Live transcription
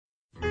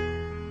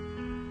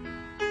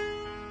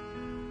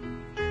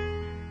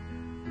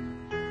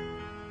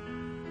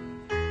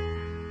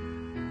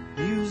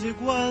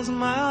Music was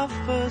my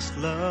first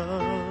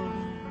love,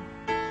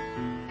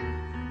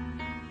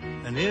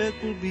 and it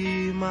will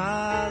be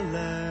my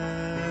last.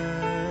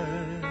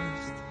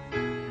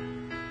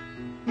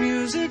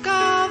 Music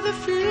of the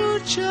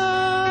future,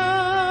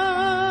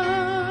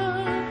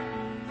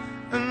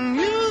 and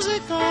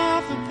music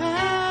of the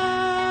past.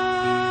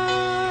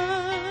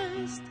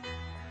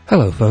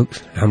 Hello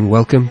folks, and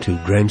welcome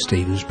to Graham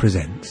Stevens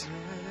Presents.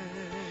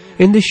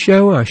 In this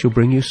show I shall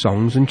bring you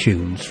songs and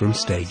tunes from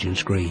stage and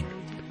screen,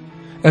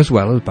 as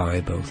well as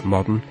by both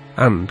modern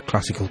and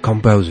classical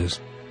composers.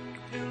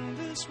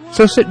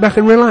 So sit back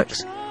and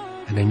relax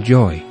and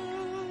enjoy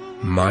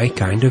my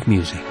kind of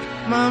music.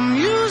 My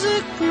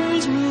music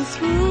pulls me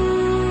through.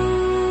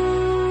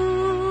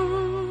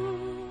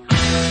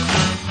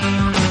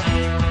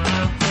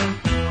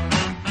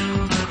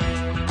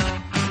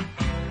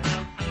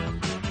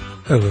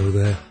 Hello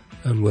there,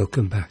 and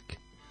welcome back.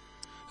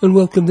 And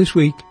welcome this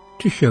week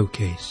to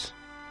Showcase.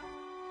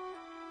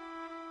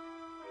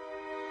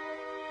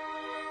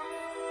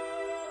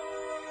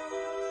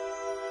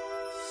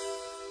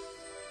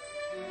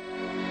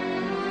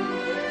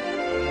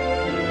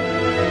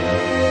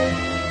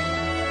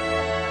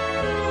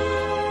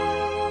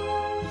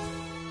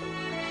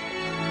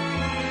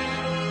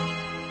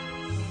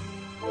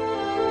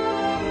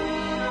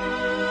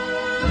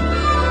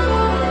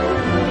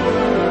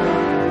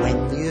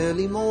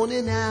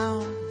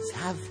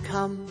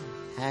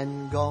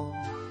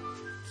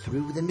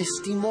 Through the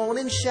misty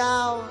morning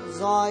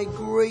showers I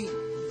greet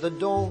the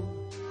dawn.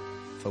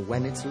 For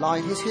when its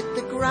light has hit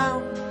the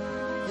ground,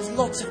 there's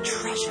lots of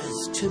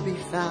treasures to be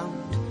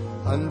found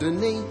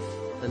underneath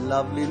the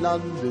lovely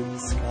London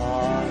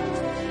sky.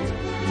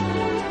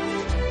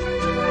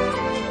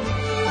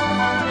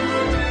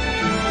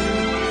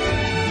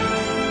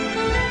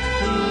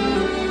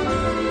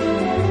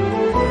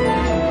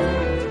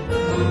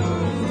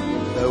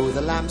 Though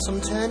the lamps I'm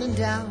turning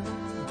down,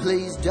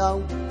 please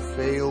don't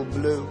feel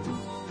blue.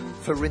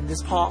 For in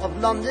this part of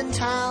London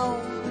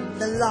town,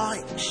 the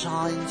light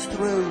shines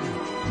through.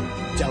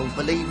 Don't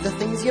believe the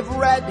things you've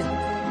read,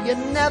 you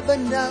never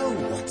know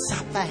what's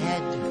up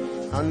ahead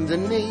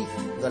underneath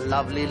the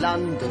lovely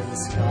London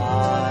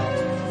sky.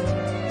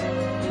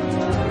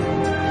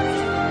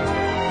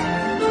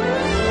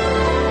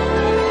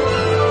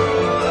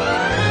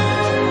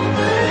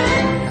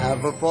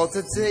 Have a pot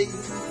of tea,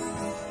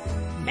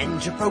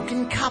 mend your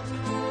broken cup.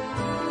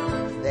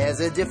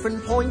 There's a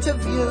different point of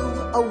view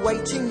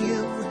awaiting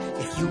you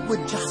if you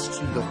would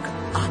just look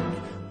up.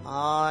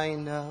 I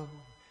know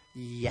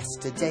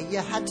yesterday you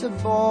had to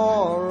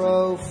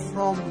borrow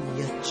from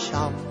your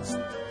chums.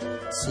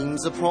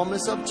 Seems the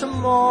promise of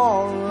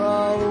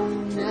tomorrow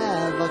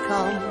never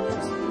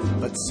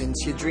comes. But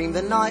since you dreamed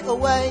the night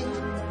away,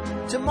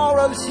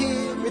 tomorrow's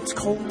here, it's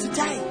called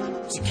today.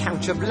 To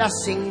count your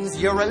blessings,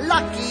 you're a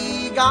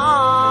lucky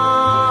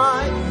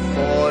guy.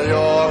 For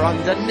you're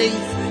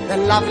underneath the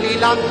lovely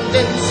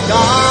London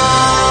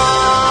sky.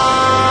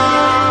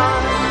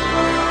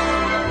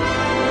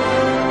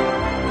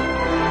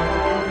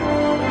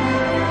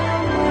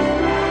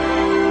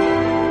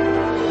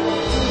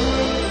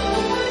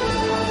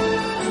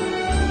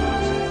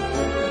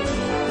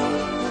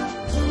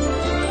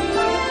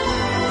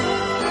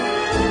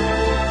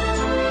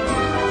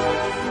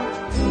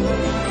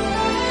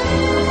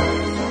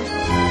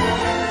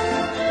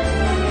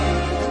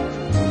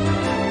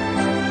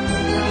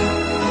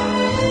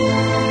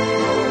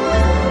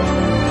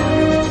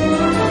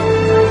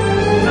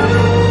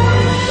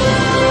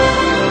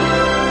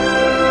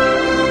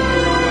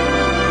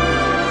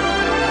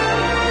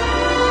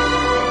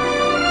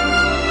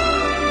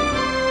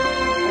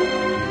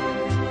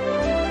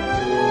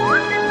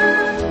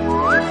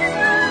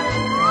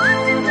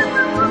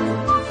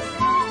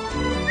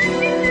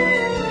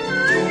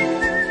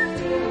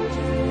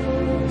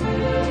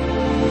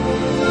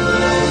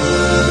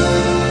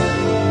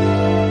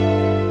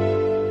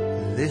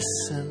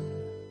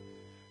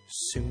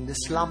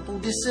 Slump will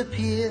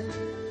disappear,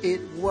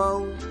 it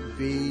won't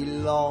be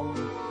long.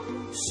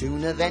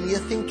 Sooner than you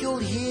think you'll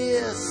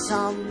hear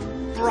some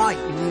bright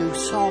new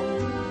song.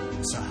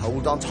 So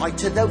hold on tight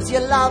to those you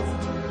love,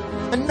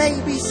 and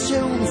maybe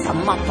soon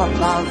from up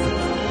above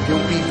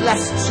you'll be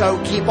blessed, so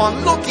keep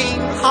on looking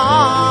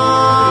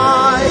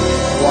high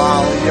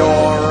while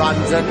you're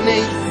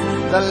underneath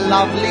the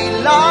lovely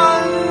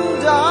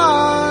London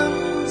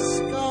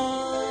sky.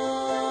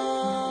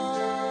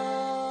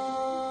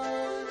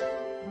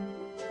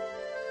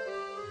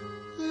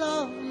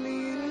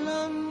 Lovely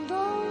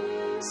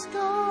London sky.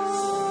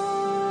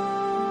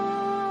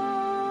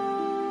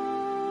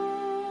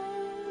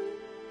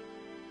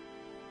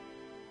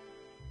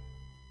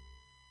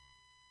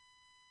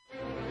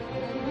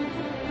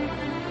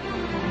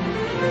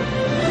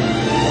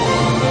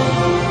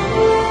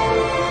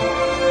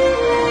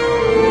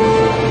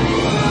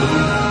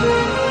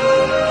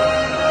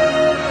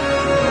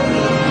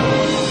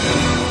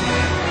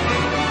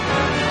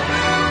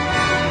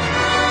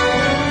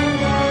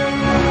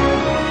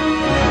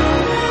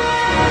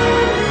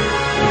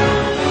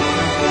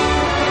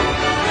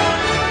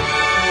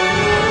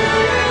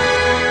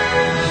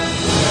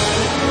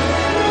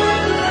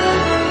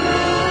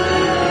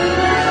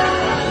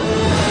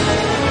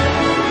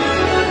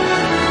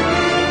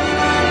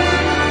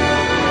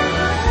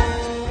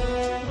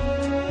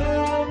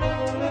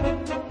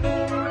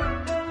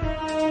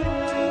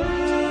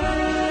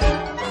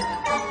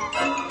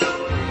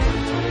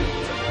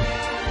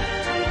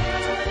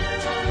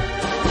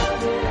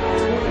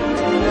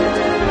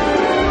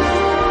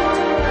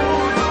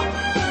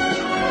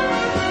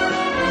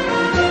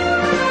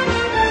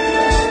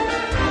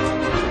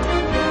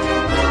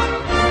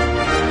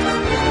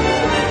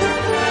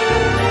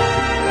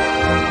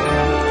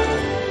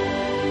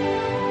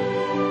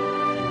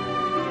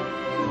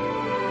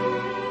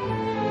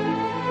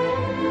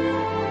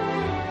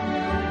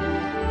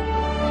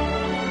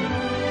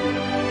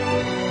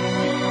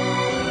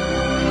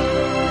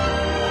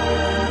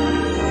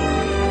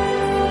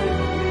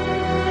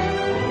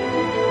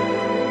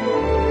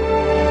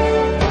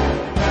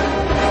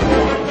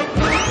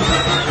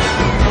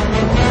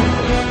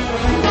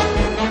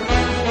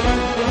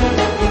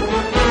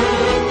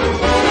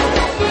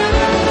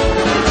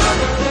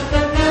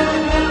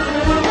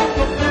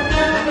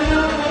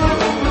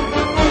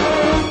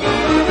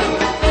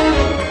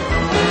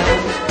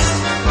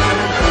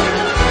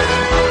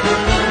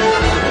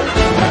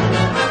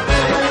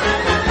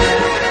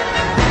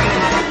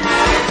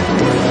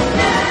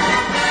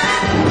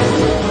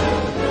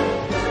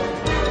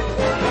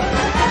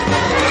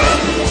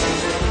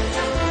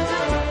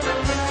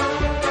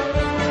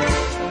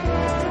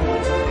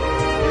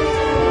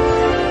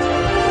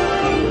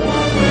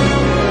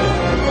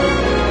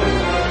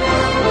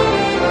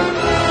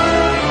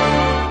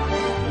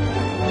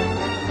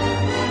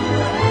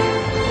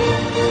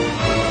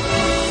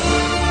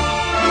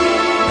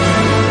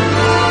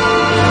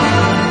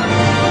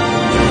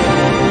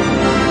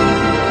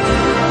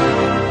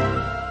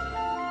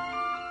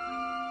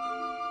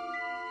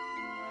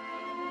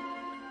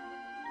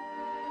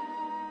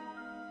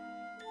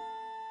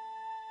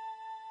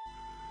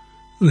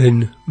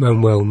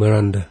 Lin-Manuel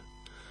Miranda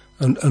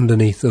and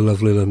Underneath the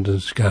Lovely London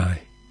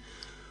Sky,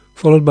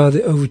 followed by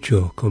the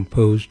overture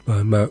composed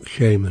by Mark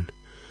Shaman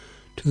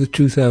to the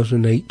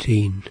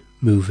 2018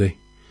 movie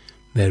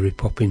Mary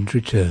Poppins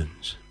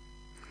Returns.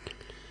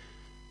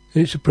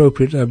 And it's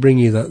appropriate I bring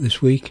you that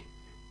this week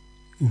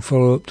in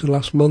follow-up to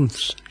last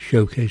month's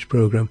showcase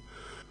programme,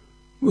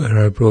 where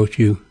I brought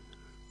you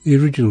the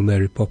original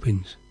Mary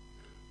Poppins,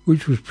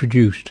 which was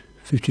produced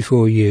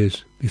 54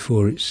 years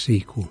before its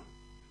sequel.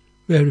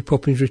 Mary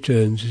Poppins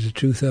Returns is a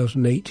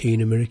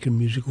 2018 American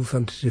musical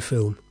fantasy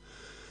film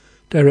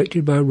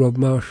directed by Rob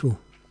Marshall,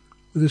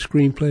 with a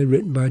screenplay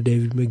written by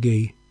David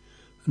McGee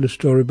and a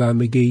story by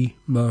McGee,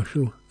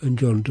 Marshall and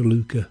John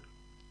DeLuca.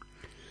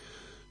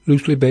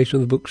 Loosely based on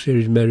the book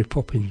series Mary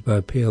Poppins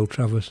by P.L.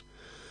 Travers,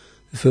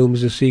 the film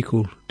is a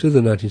sequel to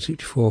the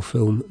 1964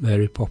 film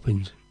Mary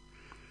Poppins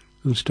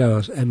and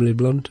stars Emily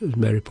Blunt as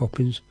Mary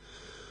Poppins,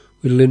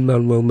 with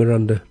Lin-Manuel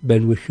Miranda,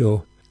 Ben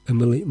Whishaw,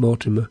 Emily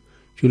Mortimer,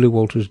 Julie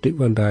Walters, Dick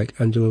Van Dyke,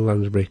 Angela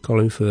Lansbury,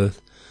 Colin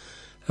Firth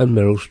and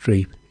Meryl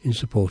Streep in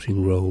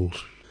supporting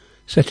roles.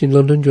 Set in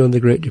London during the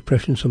Great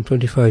Depression some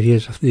 25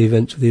 years after the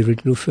events of the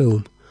original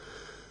film,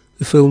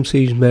 the film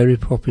sees Mary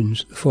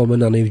Poppins, the former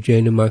nanny of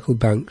Jane and Michael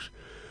Banks,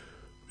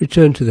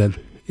 return to them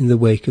in the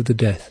wake of the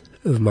death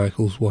of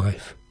Michael's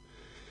wife.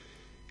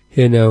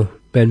 Here now,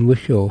 Ben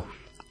Whishaw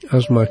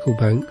as Michael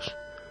Banks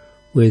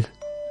with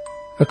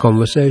A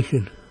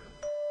Conversation.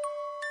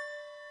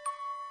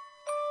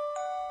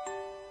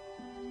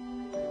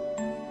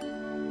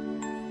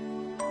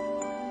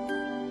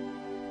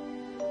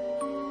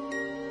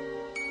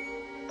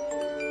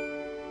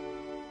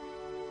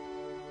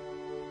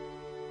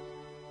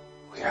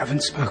 We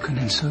haven't spoken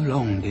in so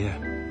long, dear.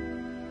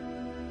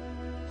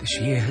 This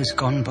year has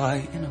gone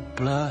by in a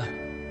blur.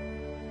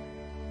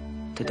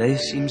 Today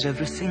seems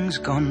everything's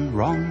gone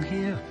wrong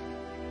here.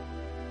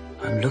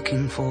 I'm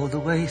looking for the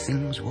way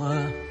things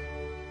were.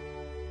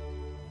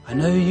 I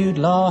know you'd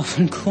laugh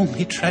and call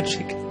me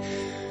tragic,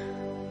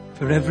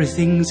 for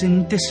everything's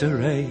in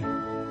disarray.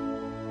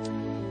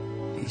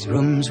 These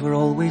rooms were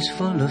always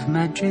full of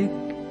magic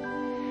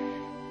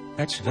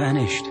that's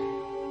vanished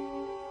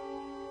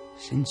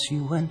since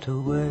you went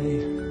away.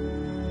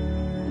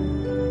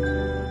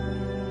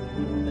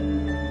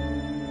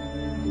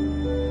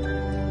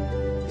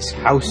 This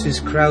house is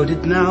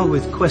crowded now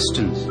with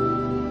questions.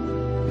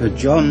 Your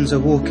John's a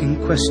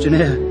walking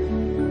questionnaire,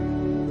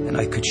 and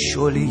I could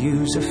surely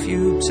use a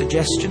few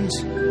suggestions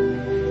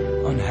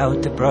on how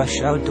to brush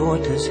our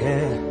daughter's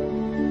hair.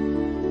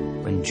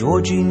 When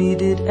Georgie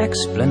needed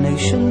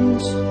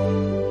explanations,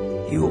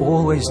 you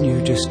always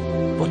knew just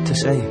what to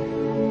say.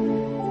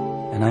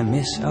 And I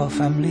miss our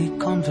family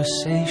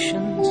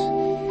conversations.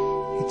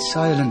 It's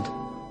silent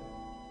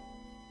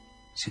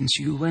since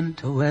you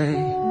went away.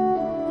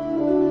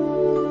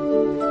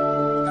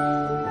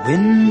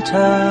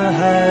 Winter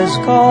has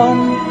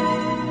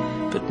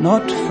gone, but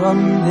not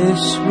from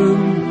this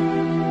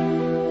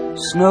room.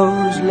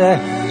 Snow's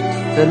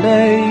left the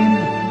lane,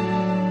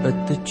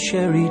 but the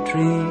cherry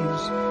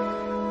trees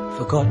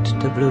forgot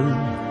to bloom.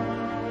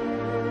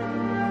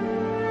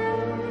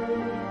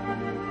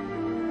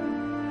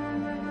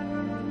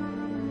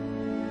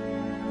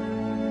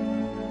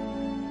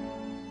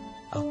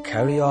 I'll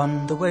carry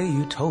on the way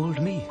you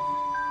told me.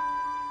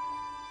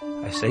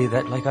 I say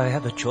that like I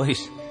have a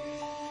choice.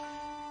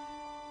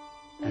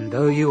 And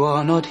though you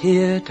are not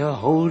here to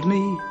hold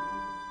me,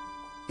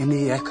 in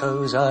the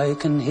echoes I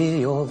can hear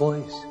your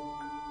voice.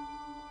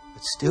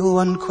 But still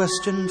one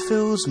question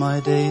fills my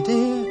day,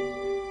 dear,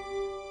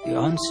 the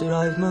answer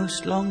I've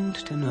most longed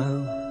to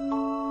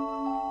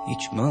know.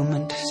 Each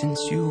moment since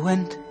you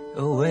went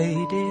away,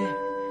 dear,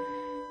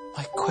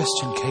 my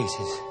question, Kate,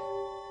 is,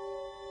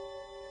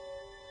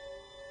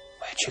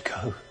 where'd you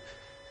go?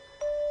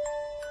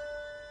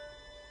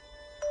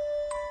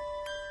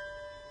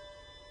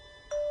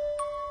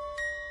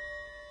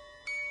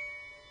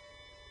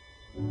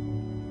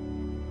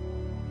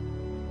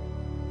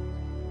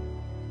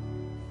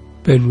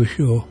 Ben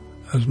Whishaw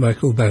as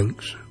Michael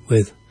Banks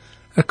with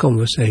A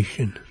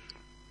Conversation.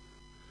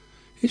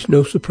 It's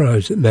no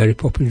surprise that Mary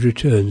Poppins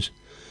Returns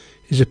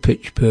is a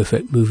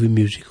pitch-perfect movie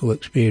musical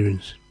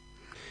experience.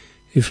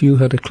 If you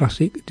had a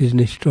classic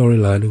Disney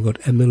storyline and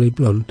got Emily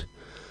Blunt,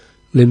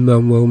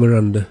 Lin-Manuel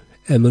Miranda,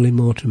 Emily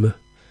Mortimer,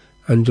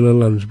 Angela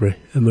Lansbury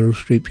and Meryl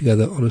Streep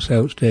together on a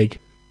soundstage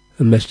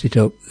and messed it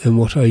up, then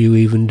what are you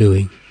even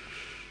doing?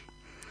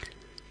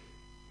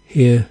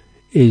 Here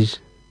is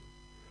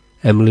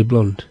Emily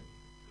Blunt,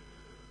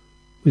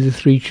 with the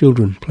three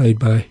children played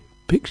by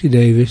Pixie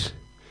Davis,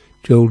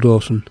 Joel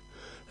Dawson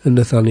and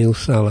Nathaniel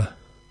Sala.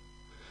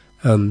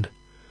 And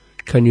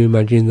Can You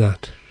Imagine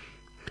That?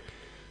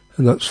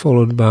 And that's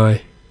followed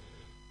by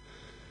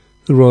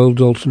the Royal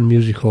Dalton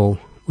Music Hall,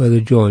 where they're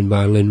joined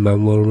by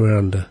Lin-Manuel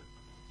Miranda.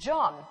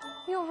 John,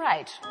 you're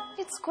right.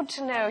 It's good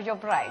to know you're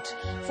bright,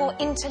 for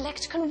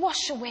intellect can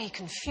wash away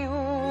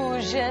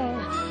confusion.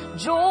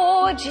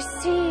 Georgie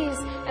sees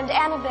and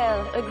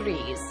Annabelle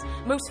agrees.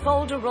 Most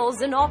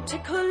folderols an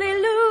optical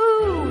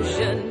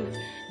illusion.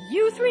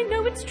 You three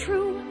know it's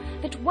true.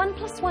 that 1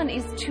 + 1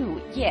 is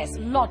 2. Yes,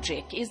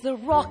 logic is the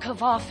rock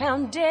of our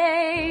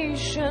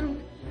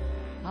foundation.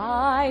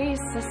 I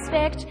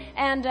suspect,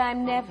 and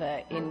I'm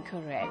never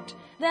incorrect,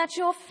 that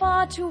you're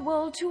far too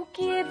old to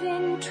give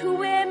in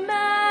to imagination.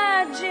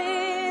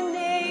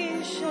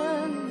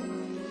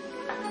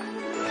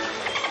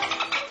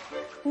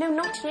 No,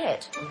 not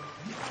yet.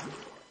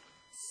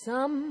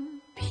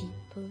 Some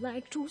people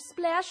like to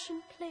splash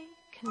and play.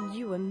 Can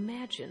you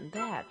imagine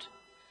that?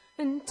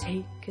 And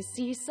take a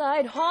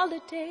seaside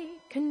holiday.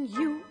 Can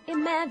you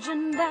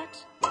imagine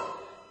that?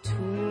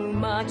 Too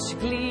much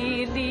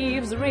glee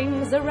leaves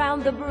rings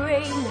around the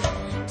brain.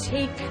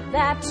 Take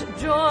that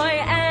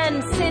joy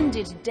and send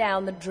it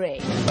down the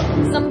drain.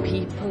 Some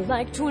people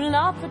like to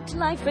laugh at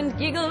life and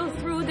giggle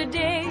through the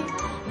day.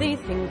 They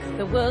think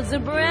the world's a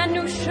brand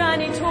new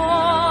shiny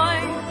toy.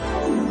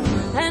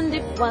 And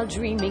if while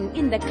dreaming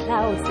in the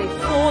clouds they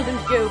fall and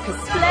go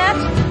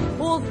ka-splat,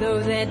 although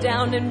they're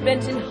down and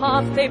bent in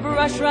half, they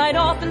brush right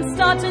off and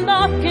start to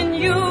laugh. Can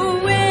you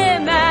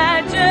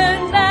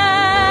imagine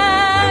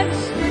that?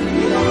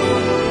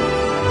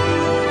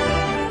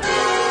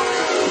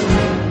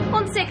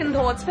 On second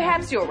thoughts,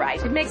 perhaps you're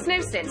right. It makes no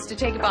sense to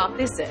take a bath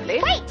this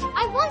early. Wait,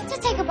 I want to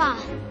take a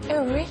bath.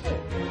 Oh, really?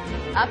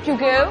 Up you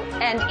go,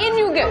 and in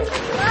you go.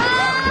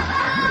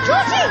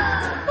 Georgie!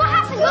 What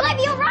happened? Will I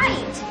be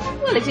alright?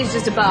 Well, it is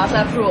just a bath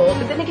after all,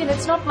 but then again,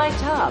 it's not my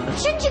tub.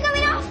 Shouldn't you go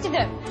in after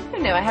them? Oh,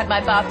 no, I had my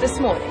bath this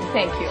morning.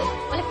 Thank you.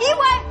 Well, if you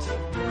won't,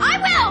 I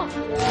will!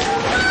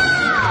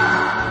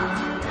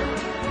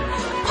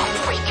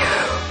 Off we go.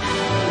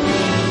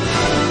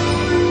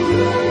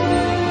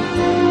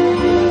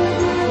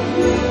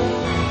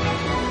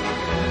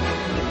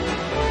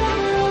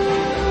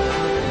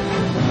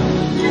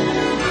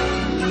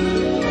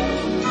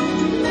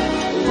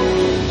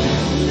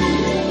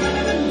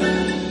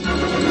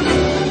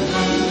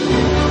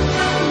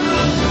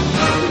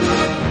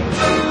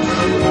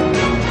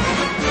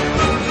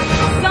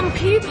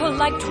 People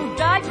like to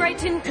dive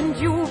right in, can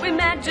you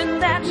imagine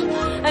that?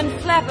 And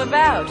flap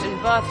about in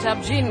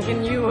bathtub gin,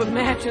 can you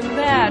imagine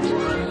that?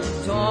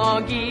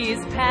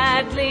 Doggies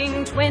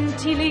paddling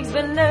 20 leagues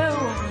below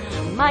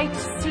might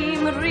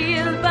seem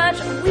real, but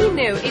we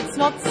know it's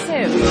not so.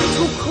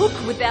 To cook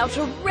without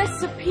a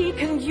recipe,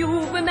 can you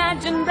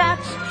imagine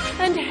that?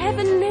 And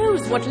heaven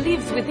knows what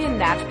lives within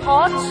that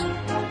pot.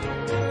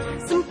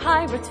 Some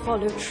pirates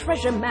follow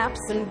treasure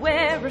maps and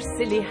wear a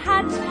silly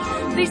hat.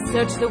 They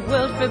search the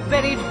world for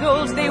buried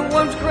gold. They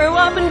won't grow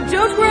up and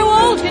don't grow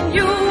old. Can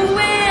you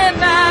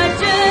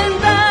imagine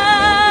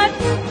that?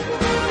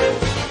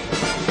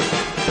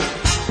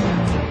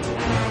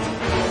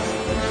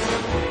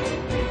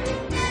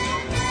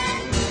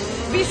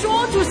 Be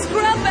sure to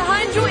scrub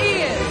behind your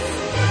ears.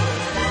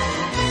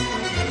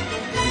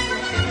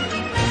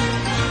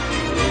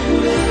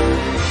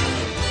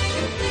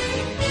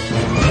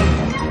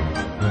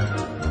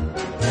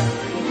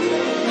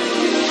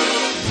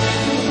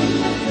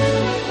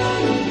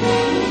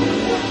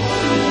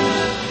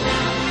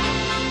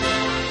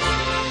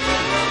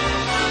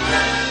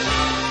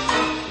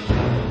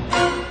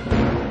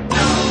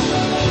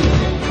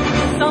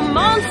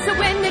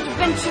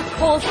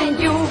 Calls, can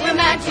you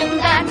imagine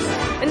that?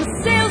 And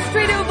sail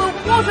straight over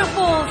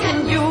waterfalls,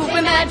 can you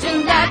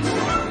imagine that?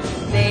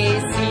 They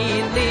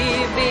see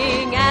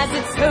living as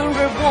its own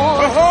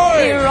reward.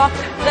 Ahoy! They rock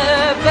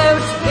the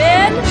boat,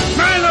 then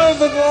Man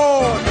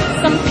overboard!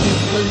 some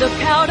people look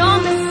out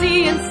on the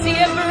sea and see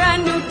a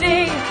brand new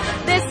day.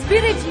 Their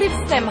spirit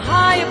lifts them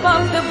high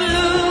above the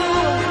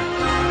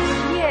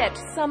blue. Yet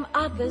some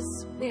others,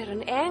 they're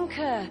an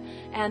anchor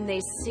and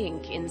they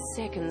sink in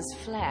seconds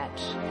flat.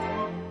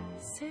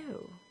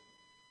 So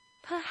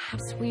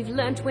perhaps we've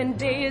learnt when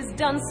day is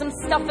done, some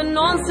stuff and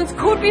nonsense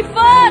could be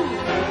fun.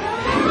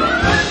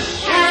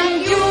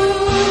 Can you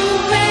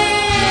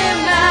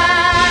imagine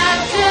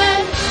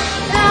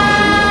that?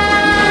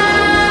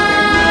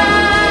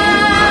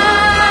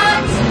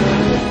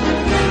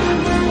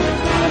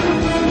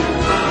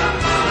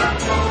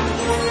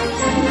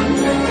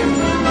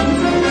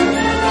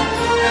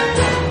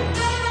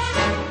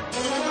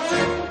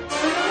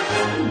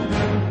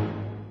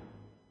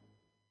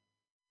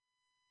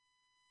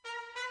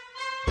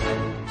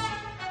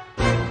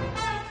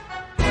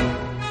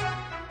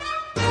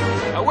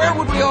 Where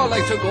would we all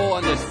like to go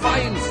on this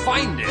fine,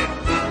 fine day?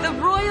 The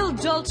Royal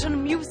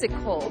Dalton Music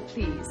Hall,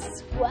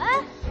 please.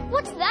 What?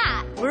 What's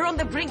that? We're on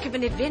the brink of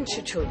an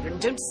adventure, children.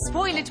 Don't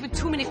spoil it with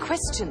too many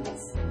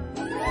questions.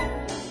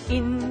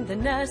 In the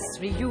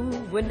nursery you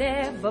were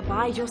never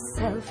by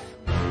yourself.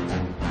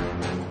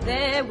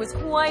 There was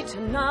quite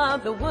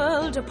another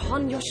world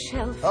upon your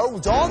shelf.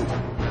 Hold on.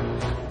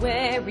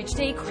 Where each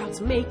day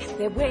crowds make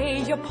their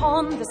way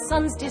upon the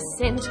sun's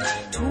descent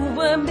to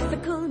a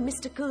mythical,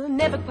 mystical,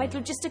 never quite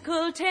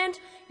logistical tent.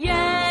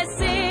 Yes,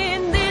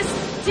 in this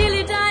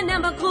dilly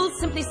dynamical,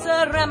 simply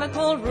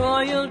ceramical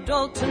Royal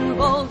Dalton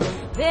Bowl,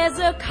 there's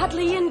a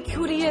cuddly and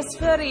curious,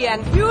 furry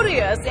and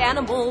furious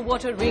animal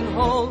watering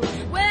hole,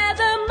 where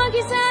the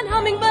monkeys and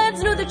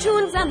hummingbirds know the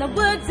tunes and the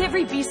words,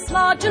 every beast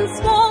large and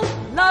small.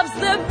 loves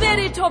the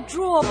very top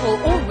drawer full,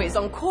 always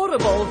on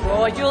quotable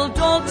Royal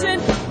Dalton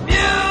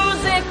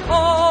Music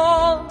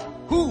Hall.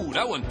 Ooh,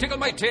 that one tickled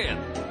my tail.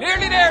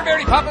 Nearly there,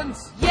 Mary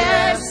Poppins.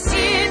 Yes,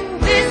 in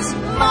this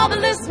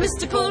marvellous,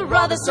 mystical,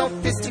 rather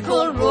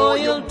sophistical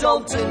Royal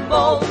Dalton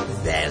Bowl.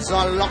 There's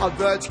a lot of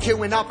birds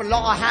queuing up, a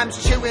lot of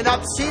hams chewing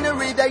up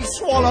scenery they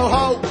swallow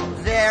whole.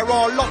 There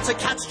are lots of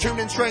cats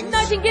tuning strings,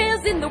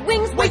 Nightingales in the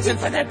wings, waiting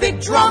for their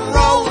big drum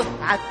roll.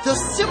 At the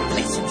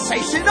simply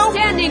sensational,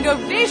 standing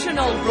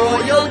ovational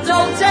Royal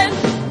Dalton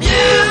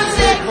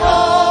Music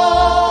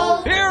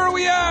Hall. Here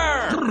we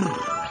are.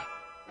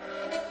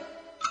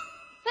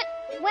 But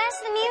where's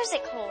the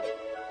music hall?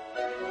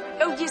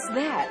 Oh, yes,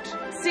 that.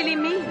 Silly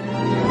me.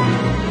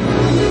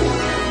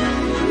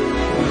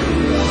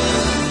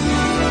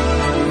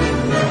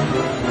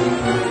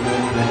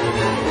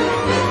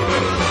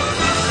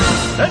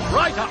 Stand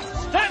right up!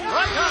 Stand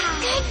right up!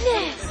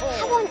 Goodness!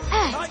 How on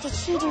earth did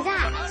she do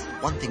that?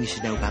 One thing you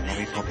should know about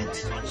Mary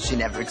Poppins, she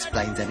never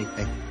explains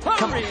anything.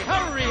 Hurry,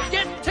 hurry!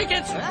 Get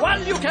tickets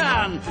while you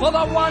can for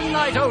the one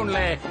night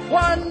only,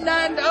 one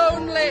and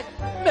only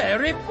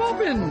Mary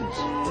Poppins.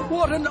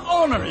 What an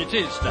honor it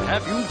is to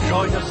have you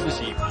join us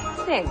this evening.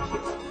 Thank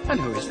you. And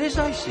who is this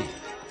I see?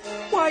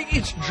 Why,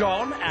 it's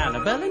John,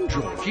 Annabel and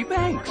Georgie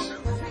Banks.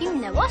 You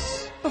know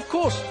us? Of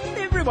course,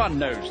 everyone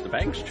knows the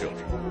Banks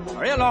children.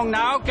 Hurry along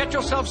now, get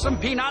yourself some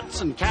peanuts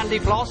and candy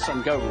floss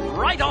and go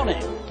right on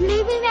in.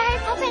 Maybe Mary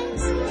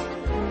Poppins?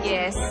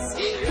 Yes.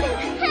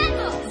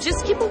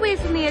 Just keep away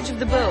from the edge of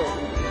the bowl.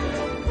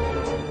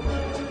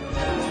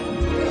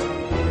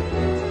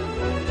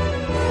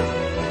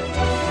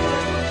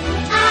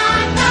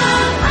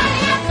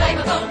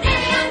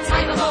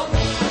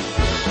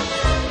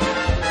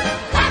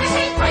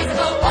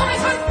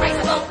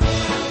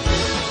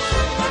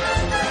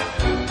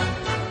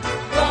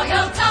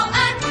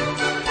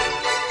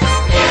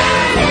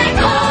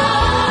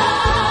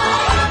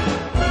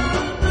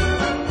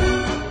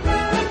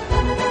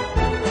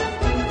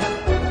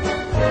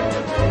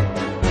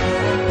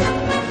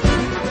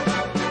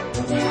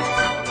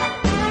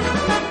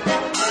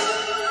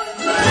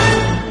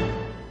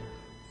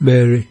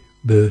 Mary,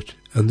 Bert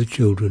and the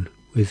children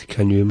with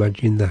Can You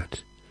Imagine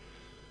That?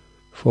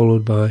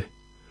 Followed by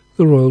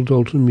the Royal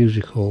Dalton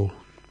Music Hall.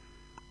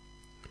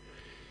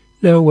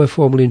 Now we're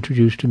formally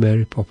introduced to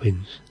Mary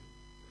Poppins.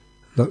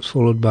 That's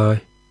followed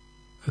by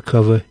A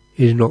Cover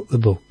Is Not the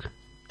Book.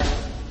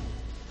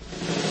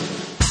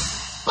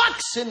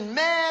 Bucks and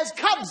mares,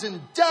 cubs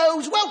and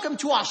does, welcome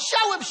to our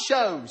show of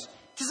shows.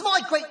 It is my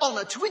great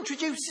honour to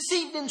introduce this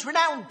evening's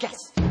renowned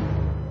guest.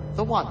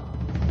 The one,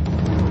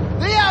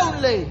 the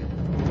only,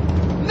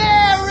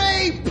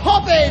 Mary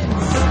Poppins!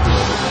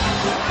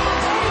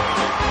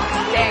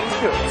 Thank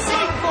you.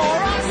 Sing for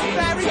us,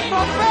 Mary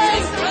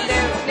Poppins!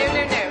 No.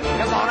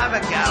 Come on, have a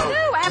go.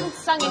 No, I haven't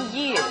sung in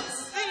years.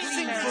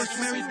 Sing for us,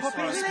 Mary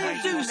Poppins.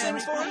 Do sing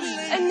for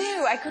us.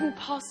 No, I couldn't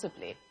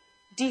possibly.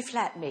 D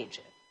flat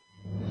major.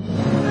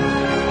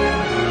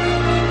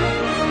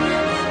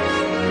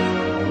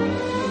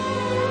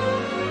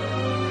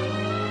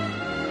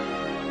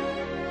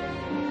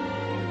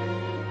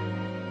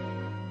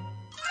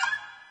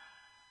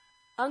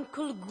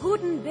 Uncle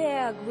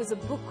Gutenberg was a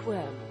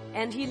bookworm,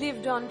 and he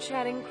lived on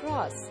Charing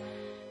Cross.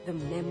 The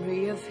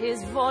memory of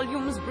his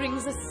volumes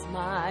brings a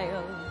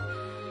smile.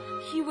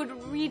 He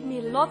would read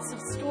me lots of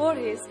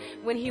stories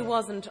when he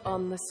wasn't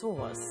on the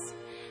source.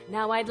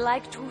 Now I'd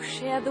like to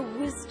share the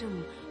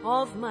wisdom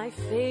of my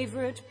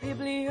favorite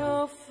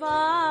bibliophile.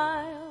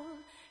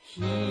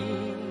 He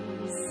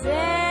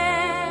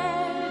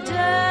said,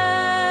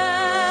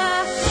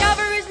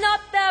 cover is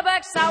not the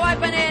book, so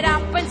open it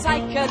up and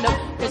take a look.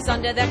 'Cause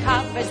under the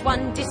covers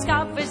one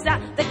discovers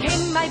that the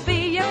king may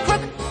be a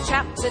crook.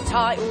 Chapter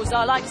titles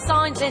are like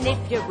signs, and if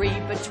you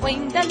read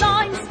between the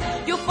lines,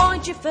 you'll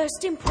find your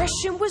first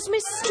impression was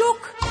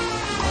mistook.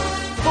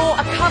 For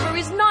a cover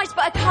is nice,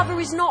 but a cover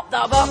is not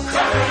the book.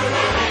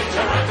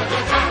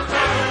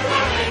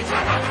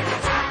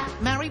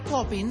 Mary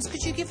Poppins,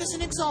 could you give us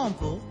an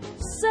example?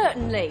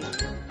 Certainly.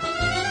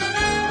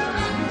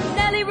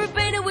 Nellie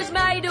Rubina was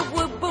made of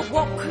wood, but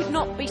what could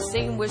not be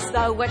seen was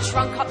though her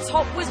trunk up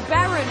top was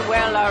barren.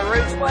 Well, her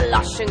roots were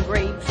lush and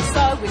green.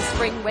 So in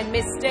spring, when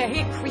Mr.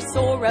 Hickory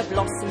saw her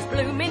blossoms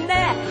blooming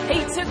there,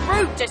 he took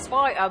root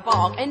despite her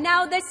bark, and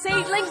now there's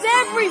seedlings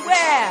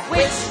everywhere.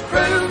 Which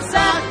proves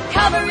the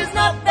cover is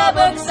not the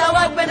book, so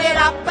open it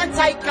up and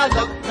take a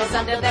look. 'Cause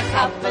under the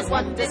covers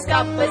one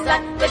discovers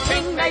that the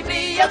king may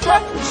be a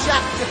crook.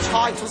 Chapter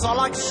titles are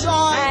like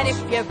signs, And if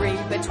you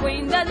read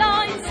between the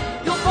lines,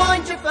 you'll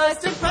find your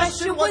first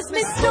impression was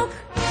mistook.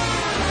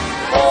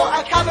 For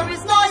a cover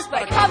is nice,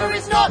 but a cover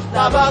is not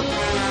the book.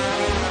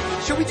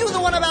 Shall we do the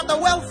one about the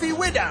wealthy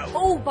widow?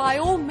 Oh, by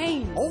all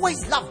means.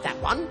 Always loved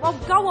that one. Well,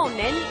 go on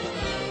then.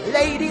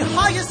 Lady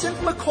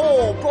Hyacinth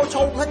Macaw brought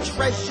all her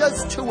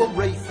treasures to a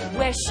reef,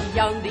 Where she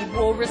only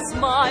wore a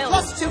smile.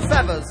 plus 2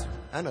 feathers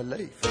and a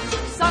leaf.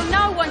 So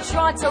no one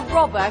tried to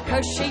rob her,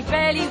 'cause she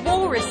barely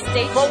wore a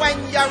stitch. But when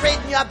you're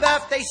in your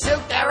birthday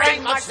suit, there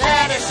ain't much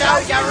there to show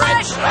you're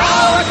rich.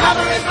 Oh, a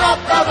cover is not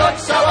the book,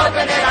 so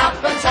open it up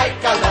and take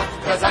a look.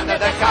 'Cause under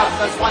the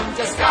covers one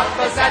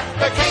discovers that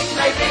the king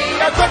may be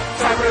a crook.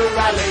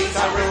 Ta-roo-ra-lee,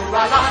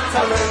 ta-roo-ra-la,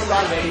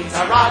 ta-roo-ra-lee,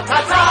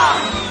 ta-ra-ta-ta.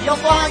 You'll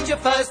find your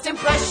first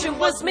impression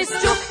was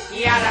mistook.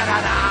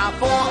 Ya-da-da-da.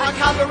 For a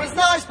cover is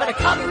nice, but a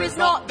cover is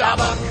not the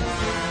book.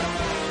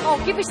 Oh,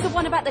 give us the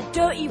one about the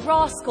dirty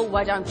rascal,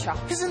 why don't you?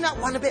 Isn't that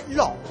one a bit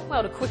long?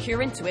 Well, the quicker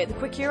you're into it, the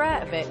quicker you're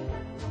out of it.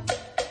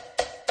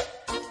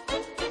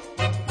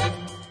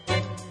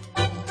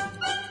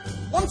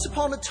 Once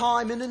upon a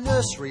time in a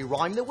nursery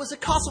rhyme there was a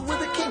castle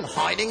with a king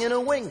hiding in a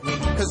wing.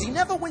 'Cause he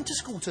never went to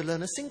school to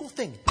learn a single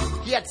thing.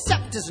 He had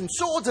scepters and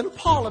swords and a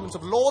parliament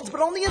of lords, but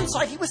on the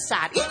inside he was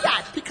sad,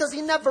 because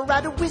he never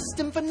had a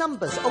wisdom for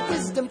numbers, a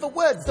wisdom for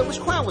words. Though his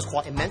crown was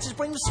quite immense, his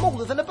brain was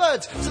smaller than a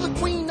bird's. So the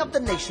queen of the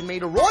nation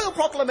made a royal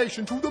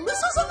proclamation to the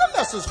misses and the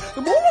lessers,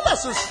 the more or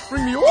lessers,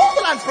 bring me all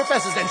the land's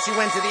professors. Then she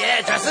went to the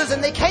hairdressers,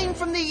 and they came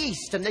from the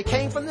east and they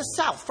came from the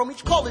south. From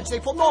each college they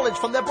poured knowledge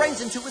from their brains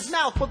into his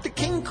mouth. But the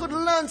king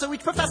couldn't learn, so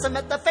each professor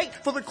met their fate.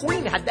 For the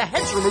queen had their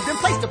heads removed and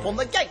placed upon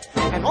the gate.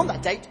 And on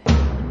that date,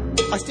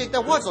 I steered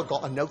their words, I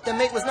got a note. Their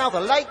mate was now the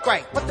late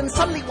great. But then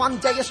suddenly one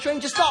day a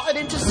stranger started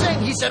in to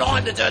sing. He said,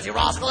 I'm the dirty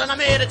rascal and I'm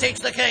here to teach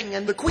the king.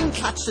 And the queen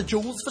clutched the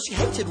jewels, for she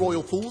hated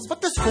royal fools.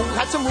 But the school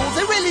had some rules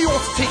they really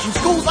ought to teach in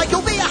schools. Like,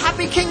 you'll be a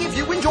happy king if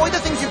you enjoy the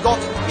things you've got.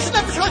 You should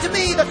never try to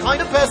be the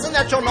kind of person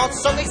that you're not.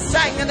 So they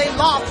sang and they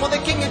laughed, for the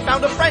king had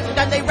found a friend.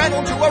 And they ran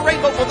onto a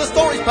rainbow for the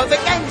story's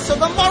perfect end. So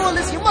the moral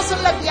is you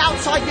mustn't let the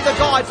outside be the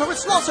guide, for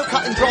it's not so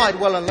cut and dried.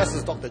 Well, unless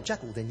it's Dr.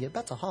 Jekyll, then you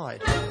better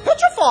hide.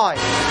 Petrified!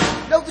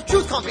 No, the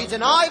truth can't be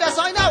denied, as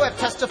I now have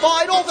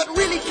testified. All that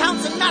really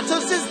counts and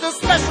matters is the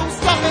special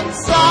stuff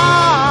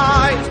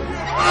inside.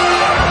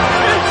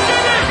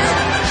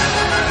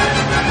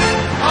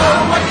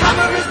 Oh, a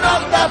cover is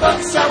not the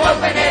book, so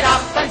open it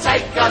up and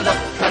take a look.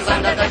 'Cause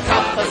under the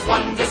covers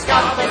one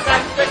discovers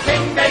that the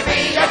king may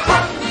be a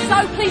crook.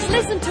 So please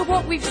listen to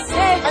what we've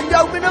said and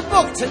open a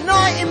book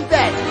tonight in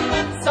bed.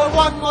 So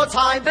one more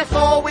time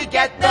before we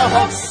get the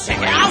hook,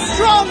 sing it out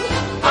strong.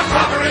 A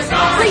cover is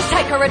nice. Please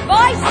take her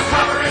advice. A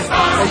cover is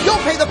nice. Or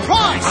you'll pay the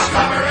price. A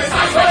cover is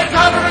nice. But a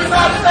cover is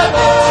not the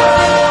book.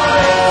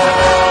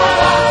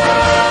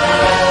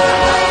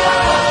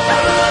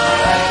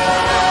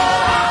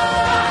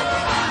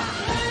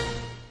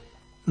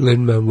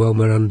 Lin-Manuel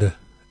Miranda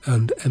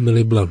and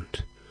Emily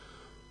Blunt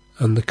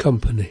and the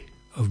company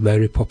of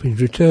Mary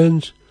Poppins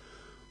Returns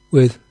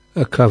with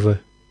A Cover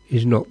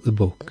Is Not the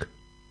Book.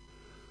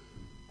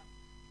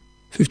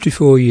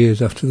 54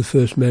 years after the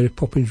first Mary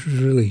Poppins was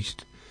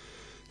released,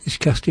 this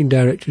casting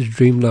director's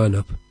dream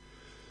lineup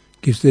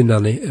gives the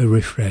nanny a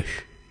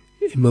refresh,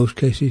 in most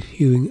cases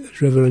hewing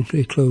as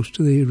reverentially close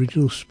to the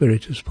original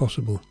spirit as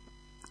possible.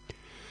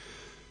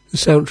 The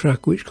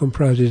soundtrack, which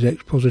comprises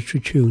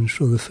expository tunes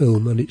from the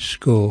film and its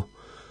score,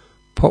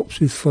 pops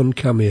with fun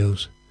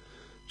cameos,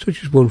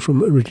 such as one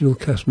from original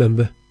cast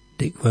member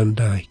Dick Van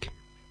Dyke.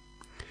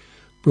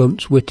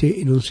 Blunt's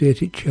witty,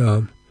 enunciated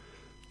charm,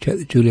 check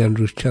the Julie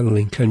Andrews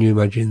channeling, can you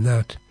imagine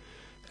that?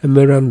 And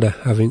Miranda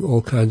having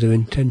all kinds of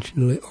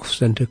intentionally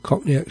off-centre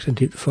Cockney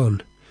accented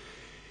fun,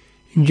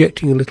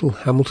 injecting a little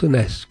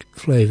Hamilton-esque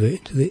flavour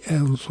into the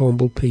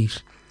ensemble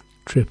piece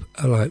Trip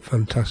a Light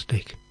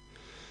Fantastic.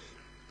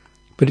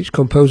 But it's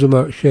composer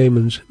Mark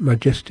Shaman's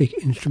majestic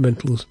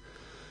instrumentals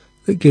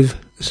that give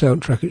the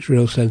soundtrack its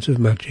real sense of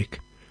magic,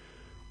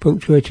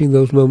 punctuating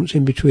those moments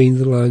in between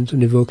the lines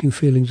and evoking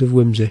feelings of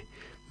whimsy,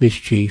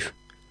 mischief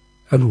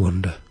and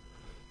wonder.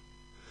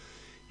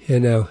 Here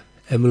now,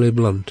 Emily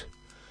Blunt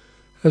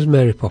as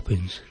Mary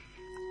Poppins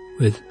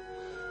with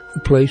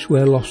The Place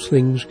Where Lost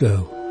Things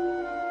Go.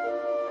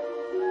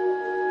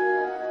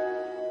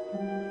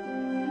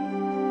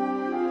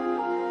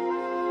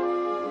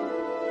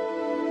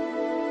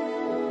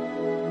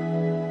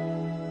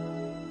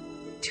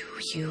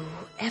 You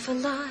ever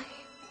lie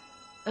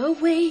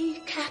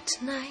awake at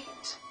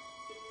night,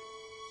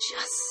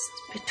 just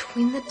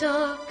between the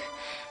dark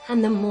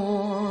and the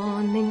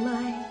morning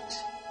light,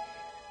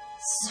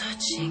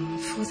 searching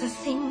for the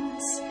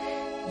things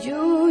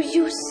you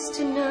used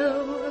to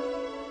know,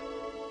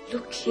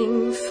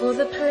 looking for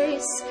the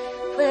place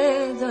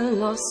where the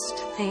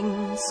lost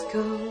things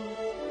go?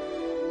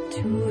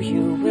 Do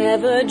you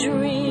ever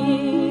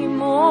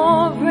dream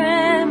or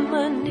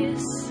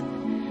reminisce,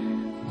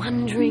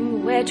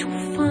 wondering where to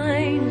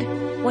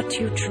find what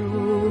you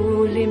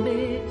truly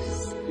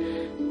miss?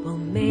 Well,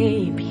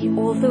 maybe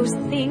all those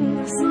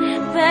things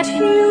that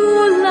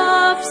you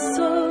love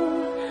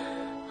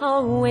so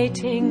are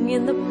waiting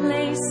in the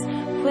place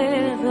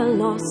where the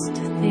lost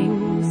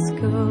things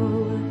go.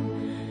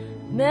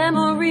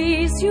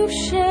 Memories you've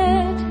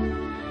shared,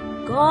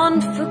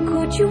 gone for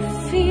good you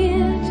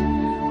feared,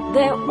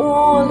 they're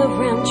all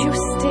around you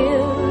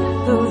still,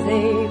 though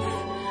they've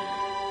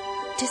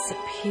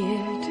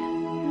disappeared.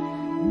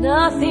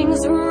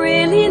 Nothing's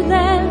really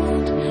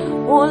left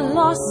or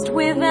lost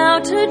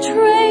without a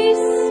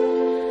trace.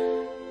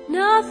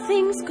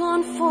 Nothing's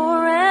gone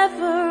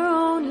forever,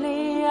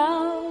 only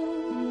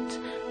out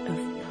of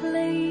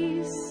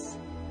place.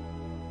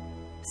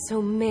 So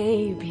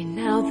maybe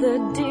now the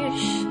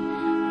dish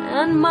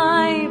and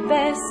my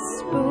best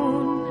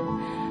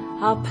spoon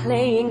are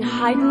playing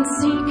hide and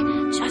seek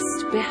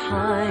just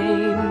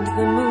behind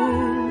the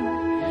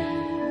moon,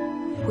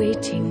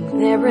 waiting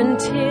there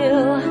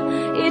until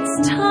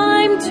it's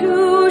time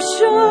to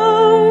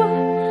show.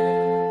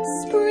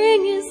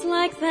 Spring is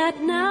like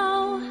that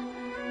now,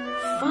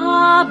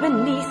 far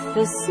beneath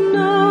the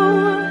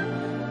snow,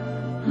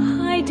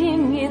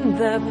 hiding in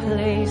the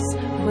place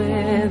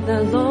where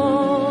the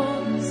lost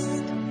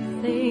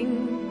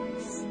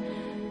things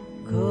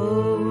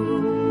go.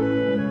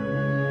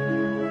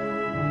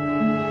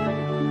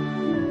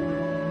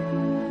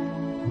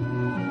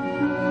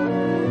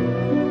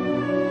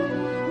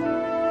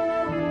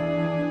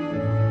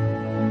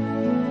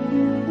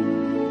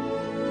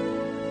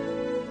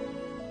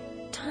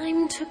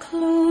 Time to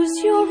close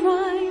your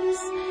eyes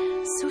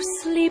so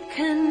sleep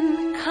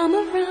can come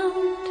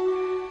around.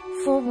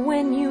 For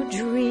when you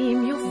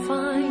dream, you'll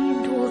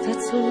find all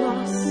that's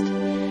lost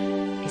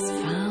is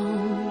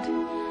found.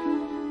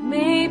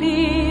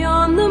 Maybe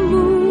on the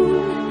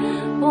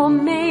moon, or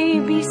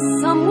maybe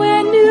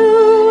somewhere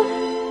new.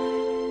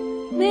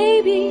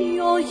 Maybe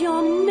all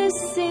you're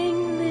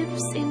missing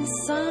lives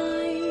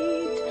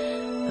inside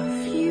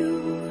of you.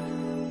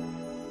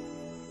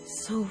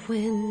 So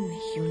when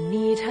you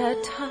need her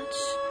touch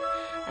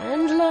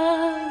and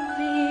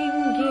loving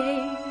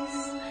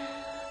gaze,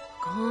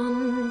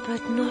 gone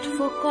but not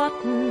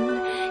forgotten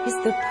is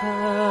the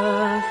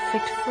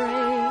perfect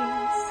phrase.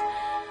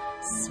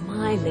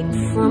 Smiling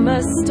from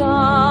a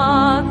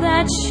star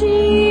that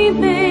she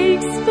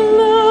makes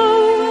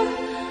glow,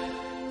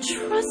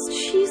 trust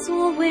she's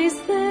always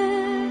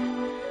there,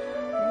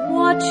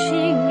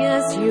 watching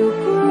as you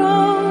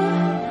grow.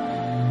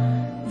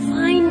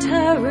 Find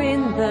her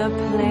in the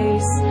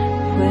place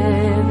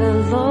where the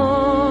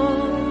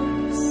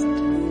lost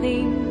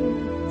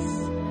things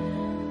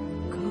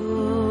go.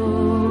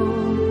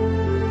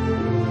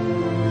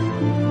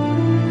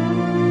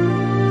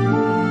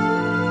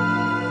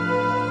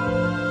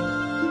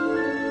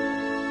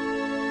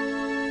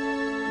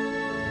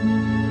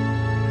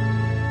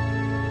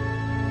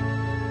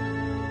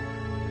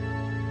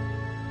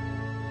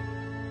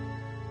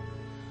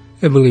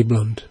 Emily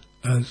Blunt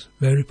as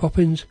Mary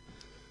Poppins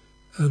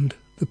and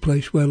The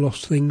Place Where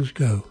Lost Things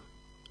Go.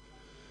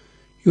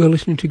 You are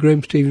listening to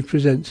Graham Stevens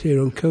Presents here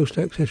on Coast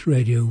Access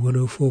Radio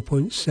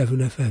 104.7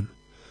 FM.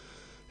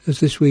 As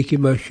this week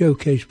in my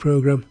showcase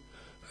programme,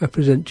 I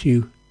present to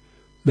you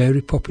Mary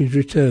Poppins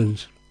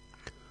Returns,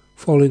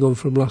 following on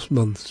from last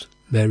month's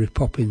Mary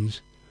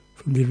Poppins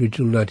from the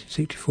original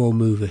 1964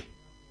 movie.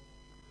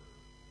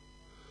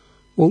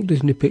 Walt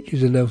Disney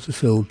Pictures announced the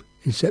film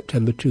in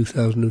September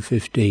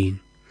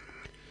 2015.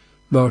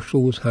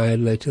 Marshall was hired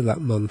later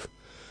that month,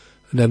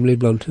 and Emily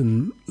Blunt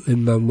and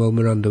Lin-Manuel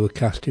Miranda were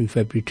cast in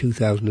February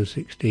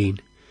 2016.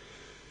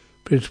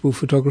 Principal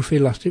photography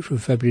lasted from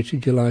February to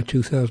July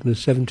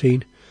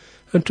 2017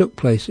 and took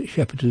place at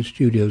Shepperton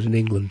Studios in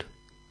England.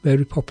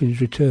 Mary Poppins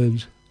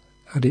Returns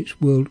had its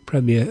world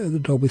premiere at the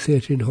Dolby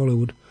Theatre in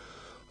Hollywood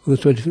on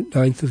the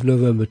 29th of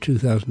November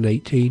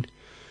 2018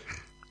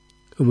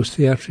 and was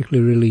theatrically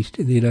released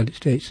in the United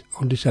States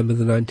on December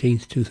the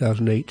 19th,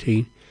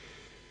 2018,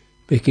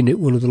 making it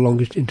one of the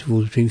longest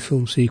intervals between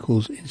film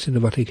sequels in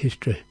cinematic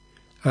history,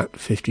 at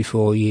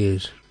 54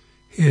 years.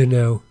 Here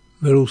now,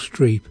 Meryl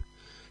Streep,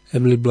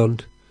 Emily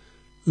Blunt,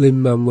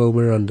 Lin-Manuel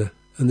Miranda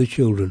and the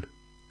children,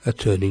 A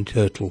Turning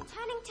Turtle.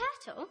 Turning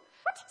turtle?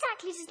 What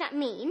exactly does that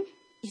mean?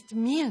 It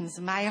means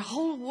my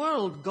whole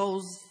world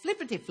goes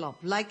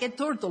flippity-flop like a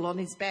turtle on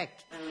its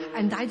back.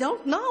 And I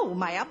don't know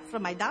my up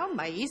from my down,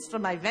 my east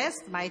from my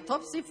west, my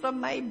topsy from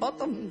my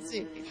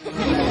bottomsy.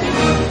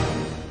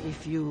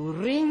 If you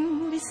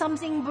ring with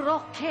something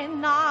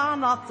broken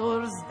on a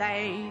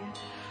Thursday,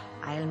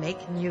 I'll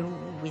make new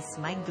with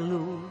my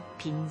glue,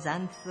 pins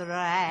and thread.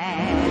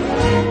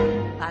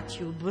 That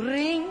you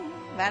bring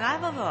when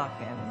I'm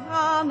working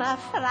on a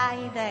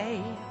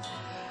Friday,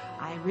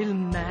 I will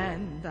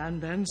mend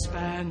and then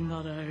spend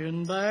the day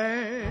in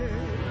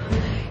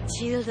bed.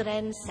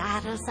 Children,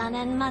 Saturday, Sun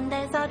and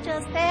Monday, so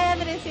just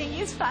everything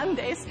is fun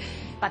days.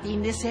 But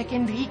in the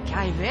second week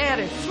I wear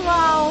a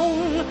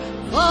frown,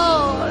 for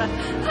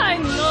I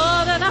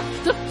know that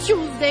after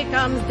Tuesday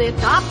comes the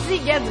topsy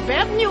gets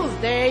bad news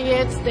day.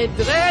 It's the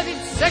dreaded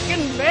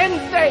second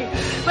Wednesday,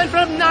 when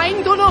from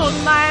 9 to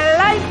noon my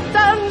life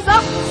turns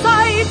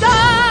upside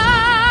down.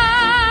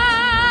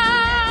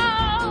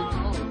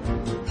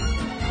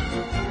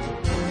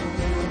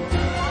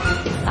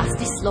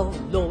 Fast is slow,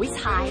 low is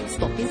high,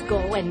 stop is go,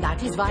 and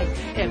that is why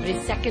every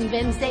second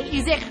Wednesday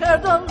is a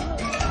hurdle.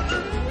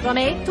 From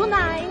 8 to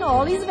 9,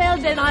 all is well,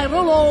 then I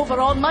roll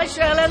over on my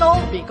shell and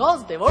all,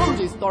 because the world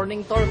is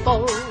turning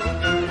turtle.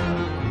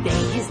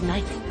 Day is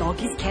night, dog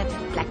is cat,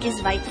 black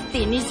is white,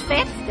 thin is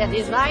fat, that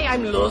is why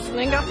I'm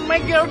loosening up my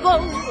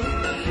girdle.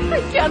 I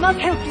cannot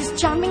help this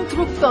charming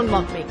truth,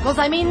 not because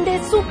I'm in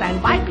the soup,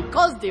 and why?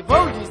 Because the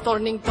world is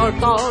turning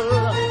turtle.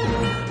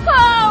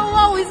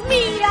 Oh, is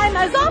me, I'm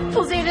as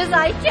opposite as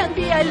I can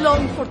be. I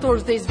long for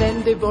Thursdays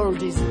when the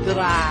world is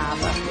drab.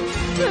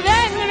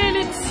 When will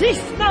it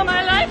cease? Now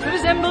my life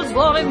resembles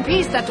War and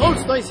Peace. That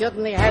Tolstoy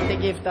certainly had the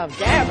gift of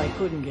gab. I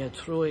couldn't get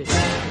through it.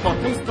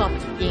 Bottle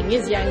stopped, yin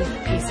is yang,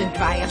 peace and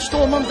quiet,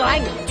 Sturm und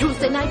Drang.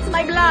 Tuesday nights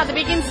my blood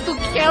begins to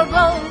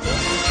curdle.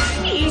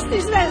 East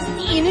is west,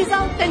 in is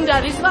out, and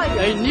that is why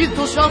I need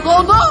to shout,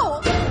 oh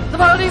no! The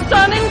world is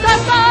turning to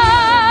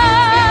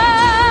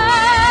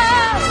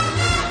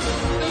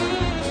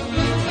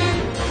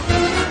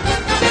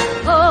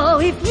oh,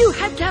 if you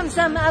had come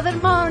some other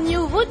morn,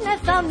 you wouldn't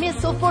have found me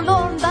so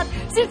forlorn. But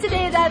since the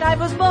day that I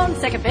was born,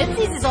 second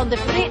fences is on the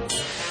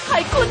fritz.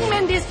 I couldn't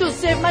mend this to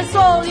save my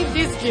soul. If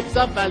this keeps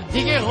up, I'll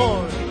dig a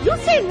hole. You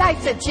say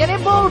life's a cherry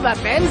bowl,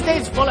 but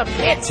Wednesday's full of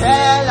pits.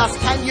 Tell us,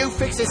 can you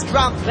fix this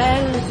drum?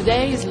 Well,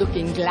 today is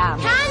looking glum.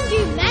 Can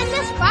you mend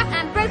this crack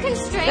and broken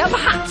string? Well,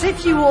 perhaps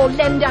if you all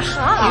lend a Our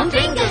hand.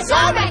 fingers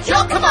are at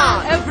your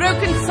command. A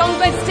broken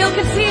songbird still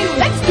can sing.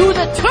 Let's do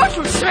the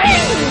turtle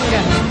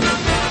string.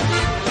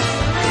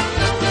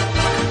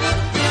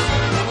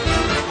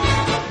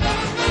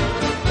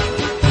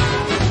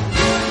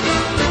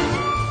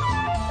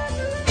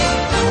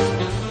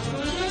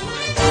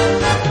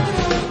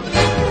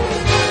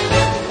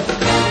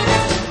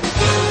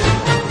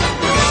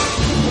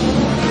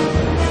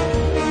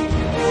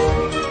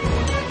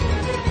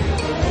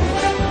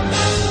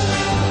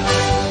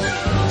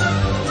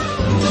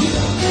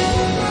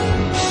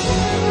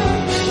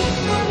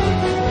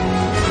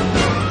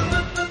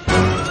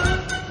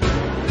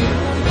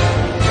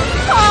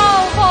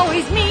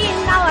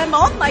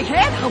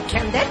 How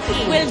can that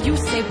be? Well, you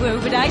say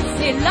word, but I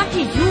say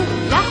lucky you.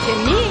 Lucky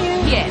me?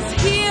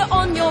 Yes, here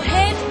on your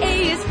head,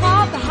 A is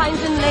far behind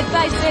and led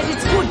by Z.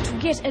 It's good to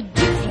get a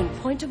different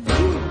point of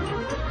view.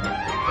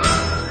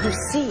 You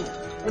see,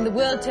 when the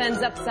world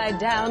turns upside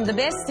down, the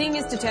best thing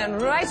is to turn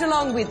right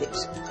along with it.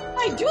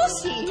 I do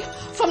see.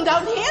 From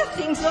down here,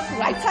 things look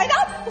right side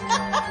up.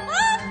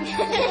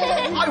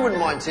 I wouldn't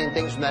mind seeing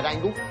things from that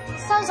angle.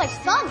 Sounds like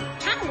fun.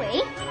 Can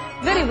we?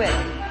 Very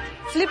well.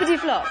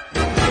 Flippity-flop.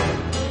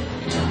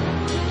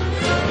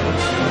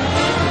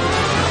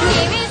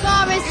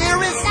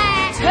 Here is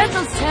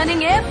Turtles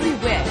turning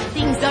everywhere.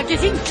 Things are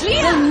getting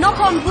clear. Well, knock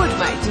on wood,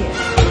 my dear.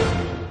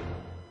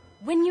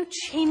 When you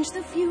change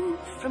the view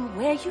from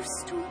where you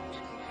stood,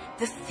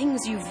 the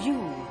things you view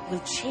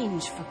will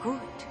change for good.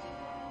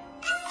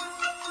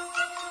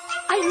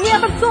 I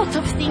never thought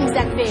of things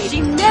that way.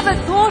 She never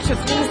thought of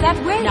things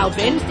that way. Now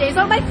Wednesdays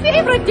are my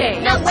favorite day.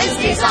 Now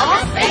Wednesdays are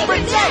my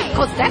favorite day.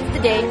 Because that's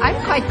the day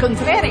I'm quite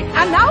contrary.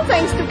 And now,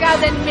 thanks to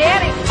God and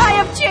Mary, I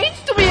have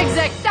changed to be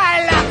exact.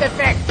 I laugh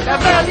effect. The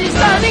world is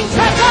turning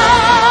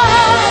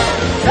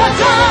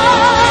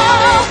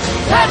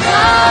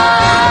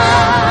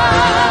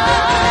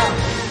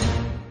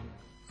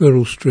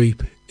Meryl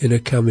Streep in a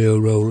cameo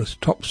role as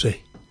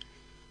Topsy,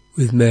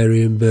 with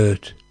Mary and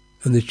Bert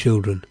and the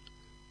children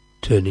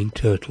turning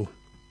turtle.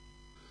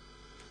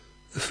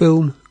 The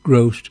film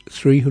grossed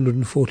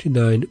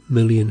 $349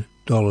 million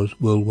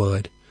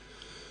worldwide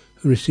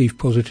and received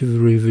positive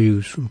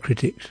reviews from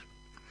critics,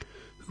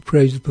 who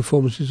praised the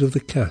performances of the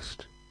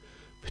cast,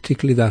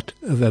 particularly that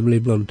of Emily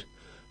Blunt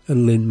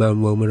and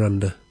Lin-Manuel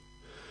Miranda.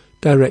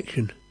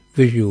 Direction,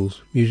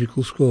 visuals,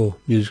 musical score,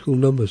 musical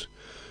numbers,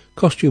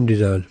 costume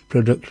design,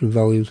 production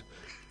values,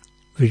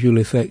 visual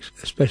effects,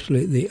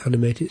 especially the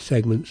animated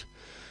segments,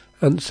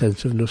 and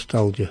sense of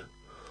nostalgia,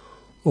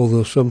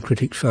 although some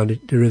critics found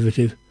it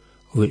derivative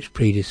of its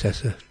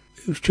predecessor.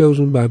 It was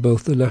chosen by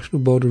both the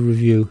National Board of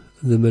Review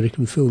and the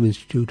American Film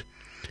Institute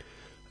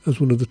as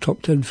one of the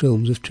top 10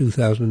 films of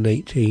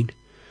 2018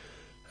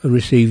 and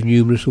received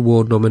numerous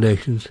award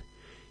nominations,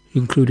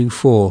 including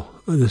 4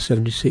 of the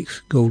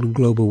 76 Golden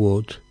Globe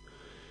Awards,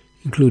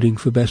 including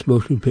for Best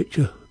Motion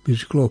Picture,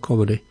 Musical or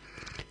Comedy,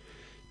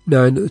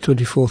 9 at the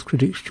 24th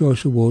Critics'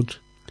 Choice Awards,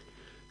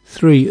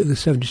 3 at the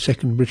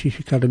 72nd British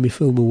Academy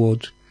Film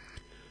Awards,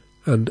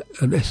 and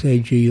an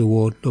SAG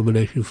Award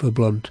nomination for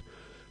Blunt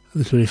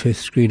at the 25th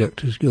Screen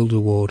Actors Guild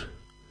Award.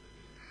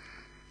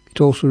 It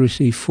also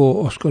received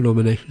 4 Oscar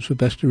nominations for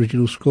Best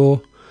Original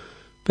Score,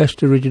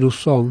 Best Original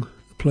Song,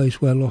 The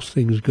Place Where Lost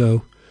Things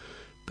Go,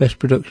 Best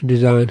Production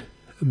Design,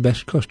 and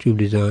Best Costume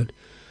Design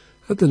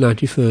at the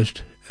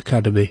 91st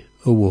Academy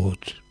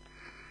Awards.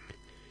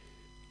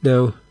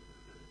 Now,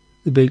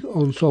 the big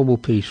ensemble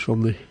piece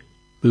from the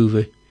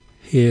movie.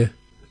 Here,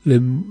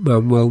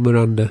 Lin-Manuel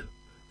Miranda,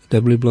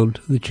 Emily Blunt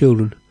and the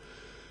children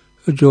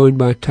are joined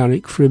by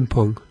Tariq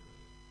Frimpong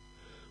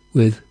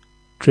with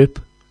Trip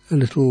a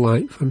Little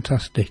Light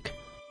Fantastic.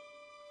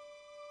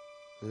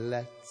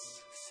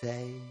 Let's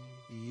say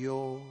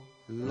you're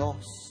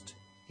lost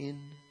in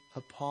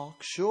a park,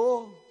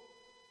 sure.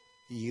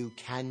 You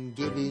can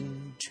give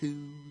in to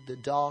the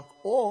dark,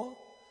 or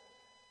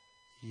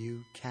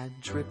you can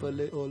trip a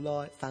little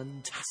light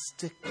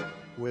fantastic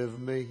with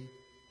me.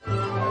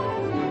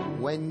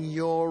 When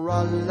you're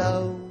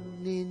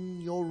alone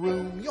in your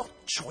room, your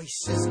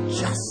choice is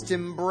just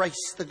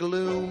embrace the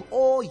gloom,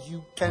 or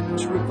you can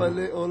trip a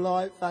little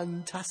light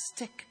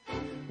fantastic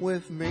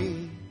with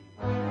me.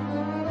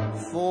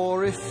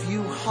 For if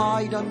you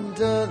hide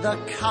under the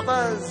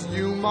covers,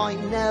 you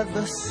might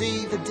never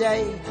see the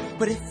day.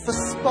 But if a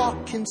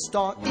spark can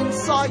start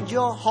inside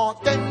your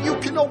heart, then you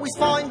can always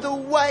find the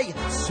way.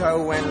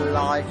 So when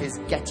life is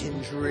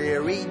getting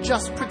dreary,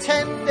 just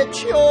pretend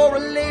that you're a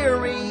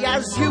Leary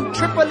as you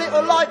trip a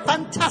little like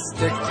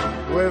fantastic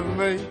with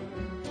me.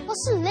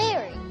 What's a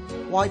Leary?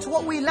 Why, it's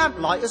what we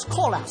lamplighters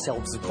call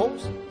ourselves, of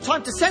course.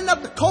 Time to send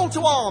up the call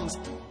to arms.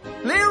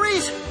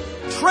 Learys,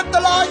 trip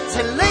the lights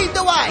and lead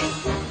the way.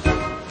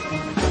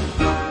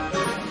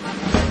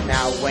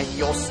 Now when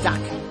you're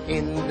stuck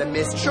in the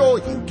mist, sure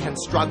you can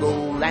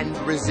struggle and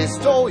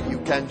resist, or you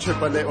can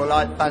trip a little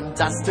like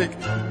fantastic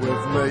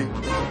with me.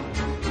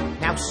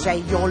 Now say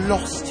you're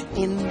lost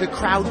in the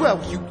crowd,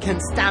 well you can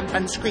stamp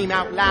and scream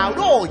out loud,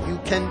 or you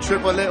can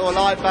trip a little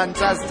like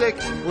fantastic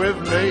with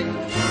me.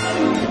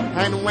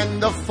 And when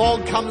the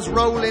fog comes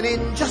rolling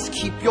in, just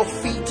keep your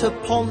feet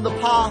upon the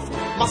path.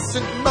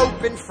 Mustn't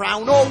mope and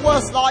frown, or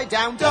worse lie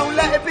down, don't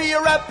let it be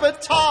your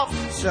epitaph.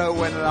 So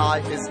when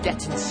life is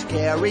getting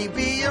scary,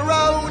 be your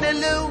own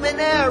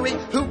illuminary,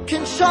 who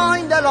can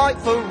shine the light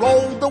for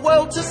all the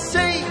world to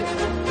see,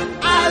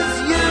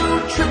 as you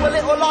trip a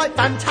little like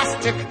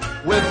fantastic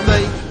with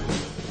me.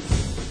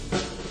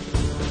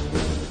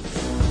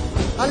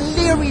 A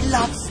Leary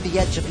loves the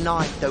edge of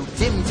night, though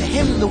dim to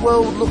him the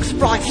world looks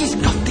bright. He's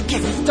got the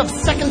gift of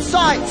second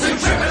sight. To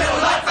trip a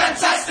little like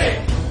fantastic.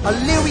 A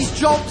Leary's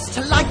job's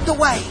to light the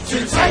way. To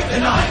take the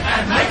night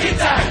and make it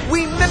day.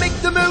 We mimic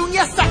the moon,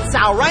 yes that's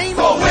our aim.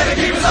 For we're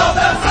the keepers of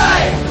the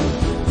flame.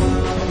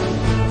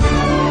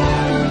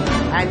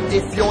 And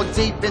if you're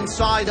deep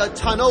inside a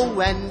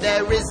tunnel and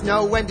there is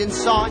no end in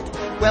sight,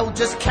 well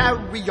just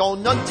carry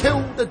on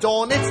until the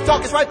dawn. It's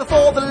darkest right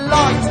before the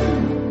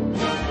light.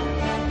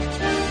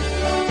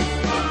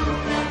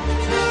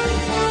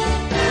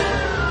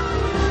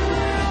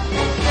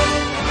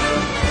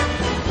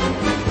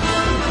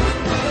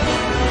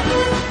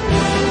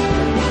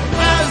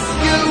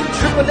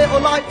 Trip a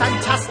little like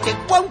fantastic,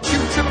 won't you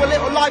trip a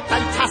little like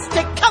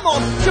fantastic? Come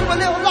on, trip a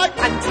little like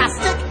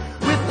fantastic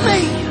with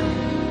me.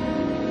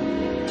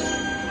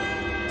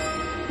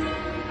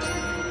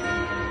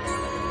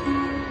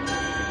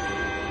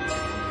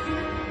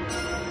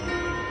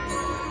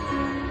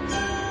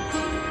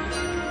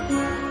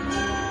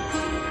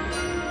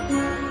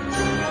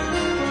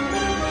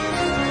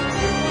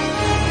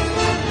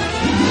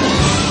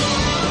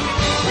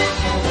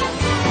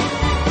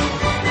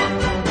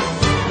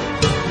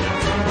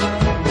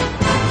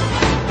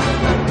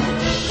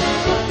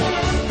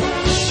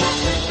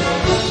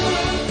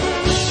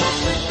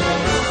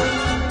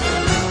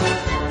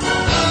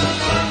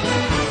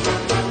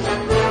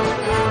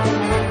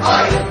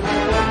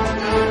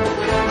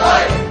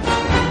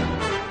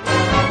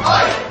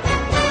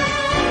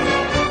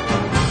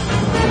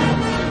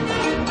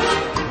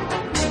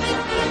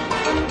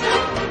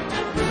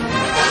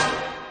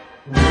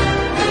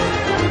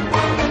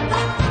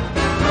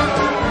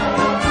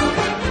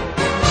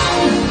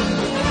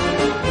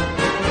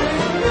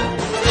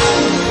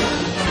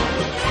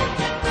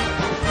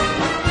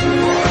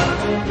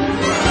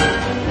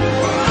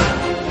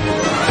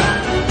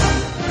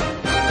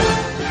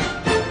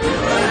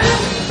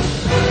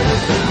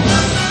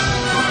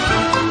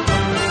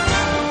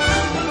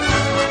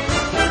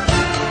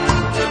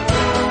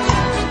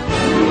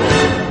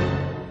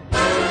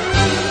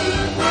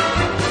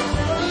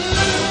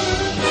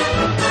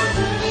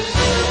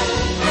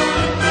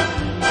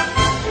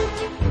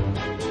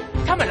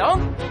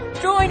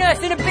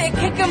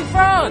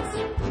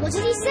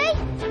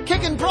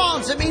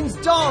 It means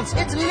dance.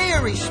 It's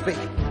Leary speak.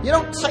 You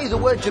don't say the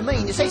word you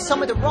mean, you say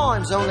something that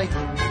rhymes only.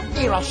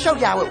 Here, I'll show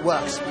you how it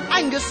works.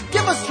 Angus,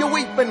 give us your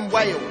weep and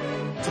wail.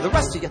 To the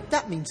rest of you,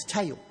 that means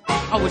tail.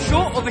 I was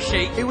short of a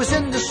sheet. He was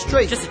in the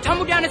street. Just to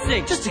tumble down a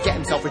sink. Just to get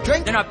himself a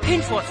drink. Then I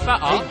pinched what's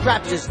fatter. He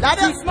grabbed his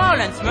ladder. To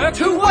smile and smirk.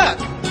 To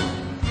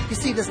work. You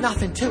see, there's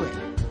nothing to it.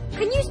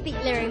 Can you speak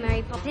Leary,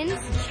 Mary Poppins?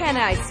 Can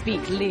I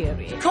speak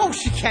Leary? Of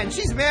course she can.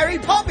 She's Mary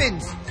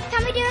Poppins.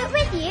 Can we do it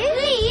with you?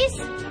 Please.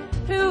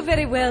 Oh,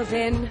 very well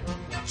then.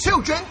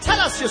 Children, tell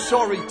us your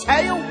sorry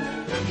tale.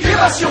 Give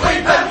us your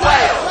weep and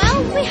wail.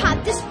 Well, we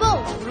had this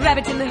ball.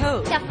 Rabbit in the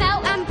hole. That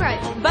fell and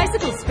broke.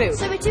 Bicycle spook.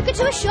 So we took it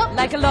to a shop.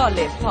 Like a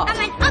lollipop. And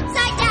went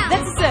upside down.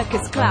 That's a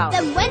circus clown.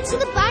 Then went to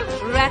the bank.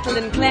 Rattle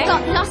and clang.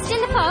 Got lost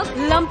in the fog.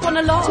 Lump on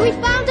a log. So we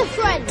found a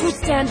friend. Who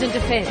stand and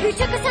defend. Who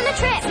took us on a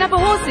trip. Snap a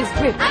horse's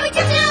whip. And we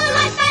tripped it over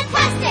like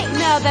fantastic.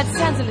 Now that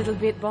sounds a little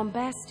bit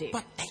bombastic.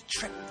 But they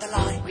tripped the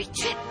line. We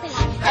tripped the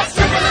line. Let's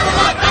trip it over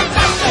like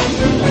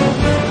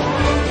fantastic.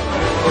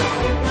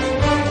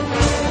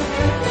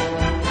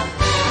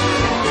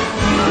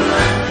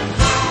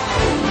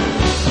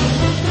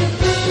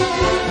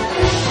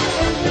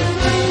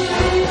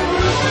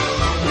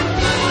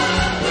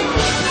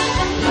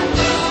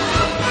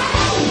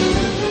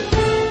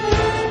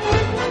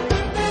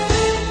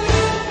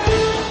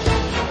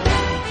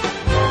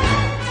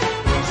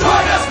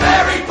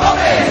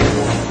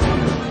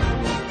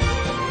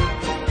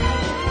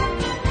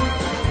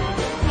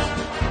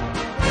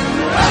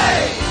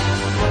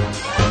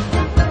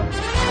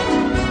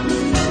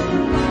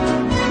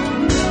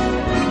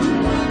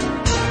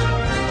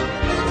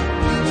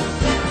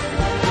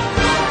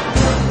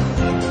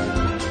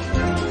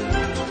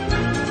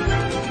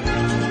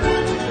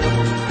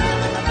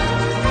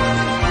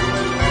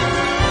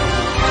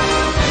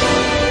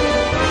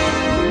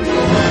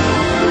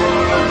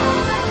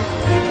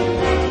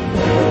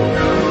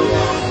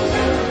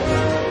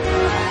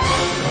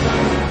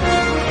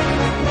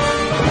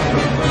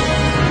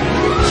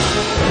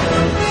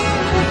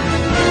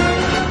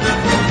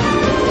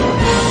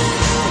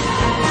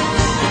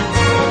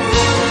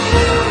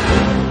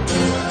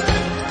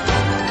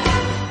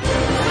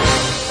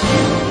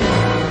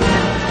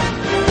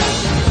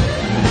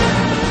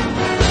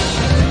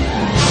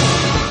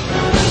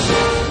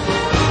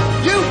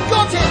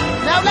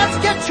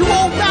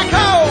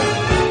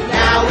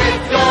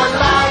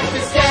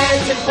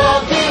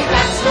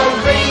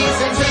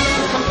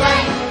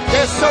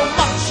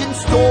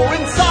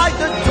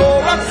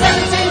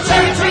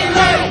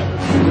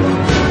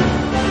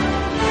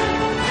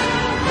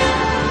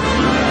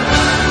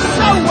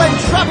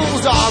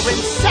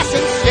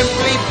 incessant.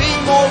 Simply be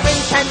more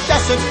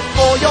incandescent,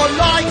 for your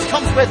light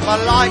comes with a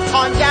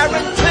lifetime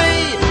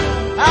guarantee.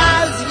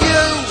 As you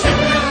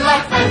Triple Little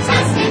Light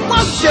Fantastic.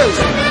 won't you?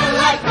 Triple Little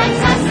Light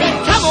Fantastic.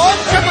 Come on,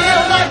 Triple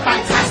Little Light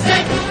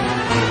Fantastic.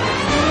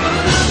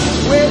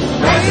 with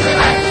me.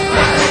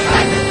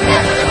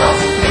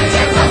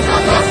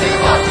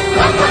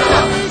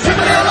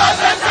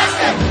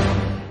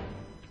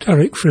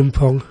 Tarek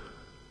Frimpong,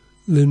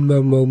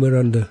 Lin-Manuel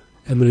Miranda,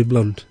 Emily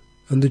Blunt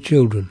and the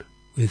children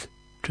with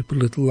Triple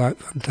Little Light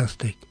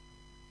Fantastic.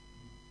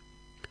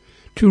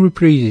 Two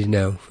reprises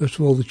now. First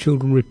of all, the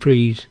children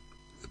reprise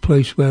The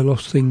Place Where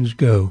Lost Things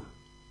Go,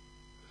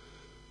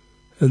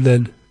 and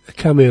then a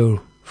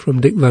cameo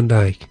from Dick Van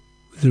Dyke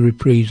with the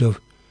reprise of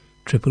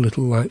Triple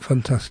Little Light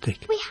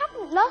Fantastic. We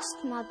haven't lost,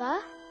 Mother.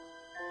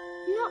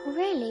 Not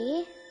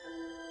really.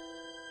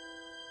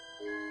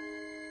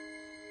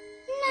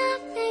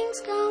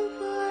 Nothing's gone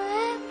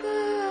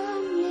forever,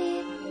 only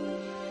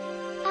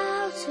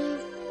out of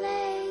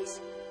place.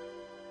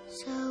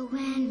 So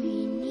when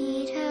we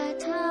need her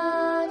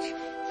touch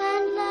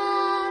and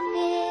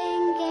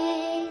loving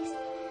gaze,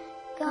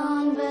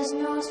 gone but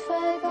not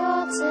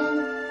forgotten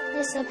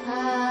is a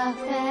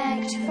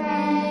perfect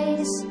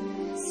phrase.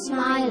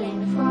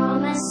 Smiling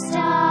from a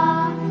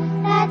star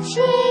that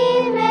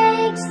she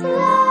makes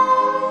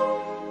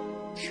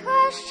glow.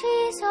 Trust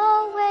she's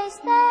always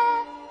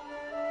there,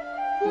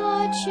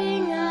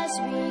 watching as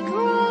we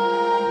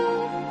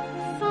grow.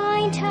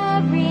 Find her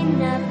in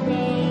the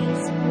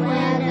place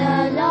where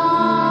the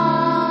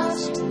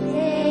lost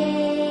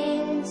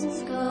things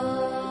go.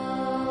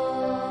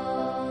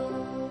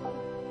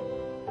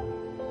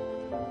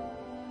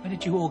 Where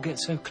did you all get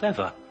so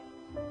clever?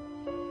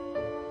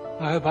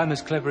 I hope I'm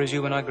as clever as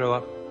you when I grow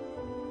up.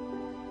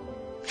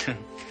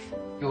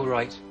 You're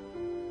right.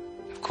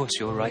 Of course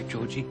you're right,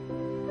 Georgie.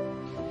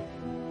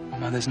 My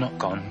mother's not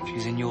gone.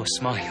 She's in your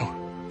smile.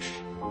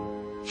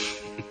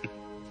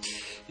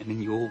 And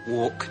in your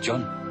walk,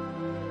 John.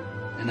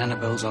 And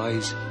Annabelle's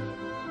eyes.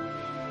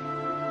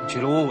 And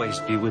she'll always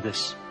be with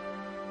us,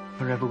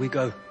 wherever we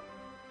go.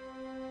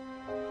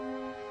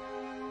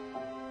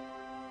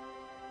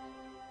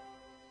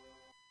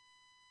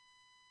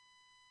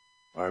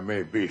 I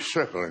may be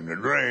circling the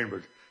drain,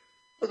 but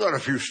I've got a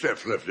few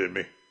steps left in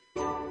me.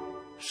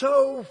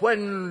 So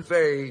when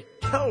they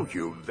tell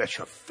you that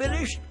you're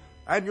finished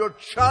and your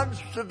chance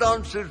to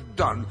dance is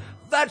done,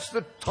 that's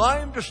the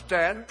time to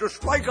stand, to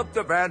strike up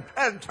the band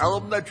and tell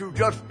them that you've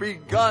just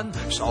begun.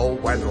 So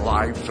when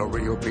life's a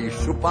real be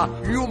super,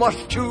 you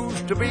must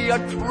choose to be a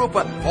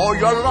trooper, for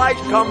your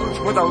life comes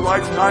with a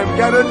lifetime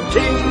guarantee.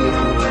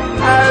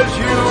 As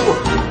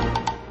you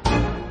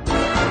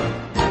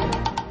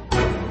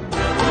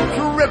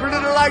Triple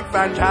Little Light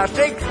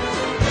Fantastic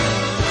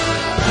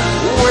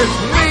with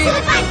me.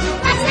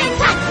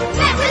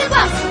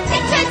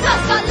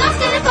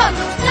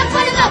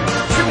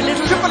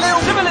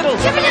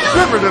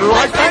 Triple Little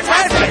Light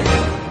Fantastic.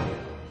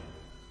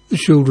 The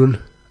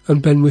children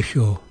and Ben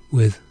Whishaw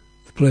with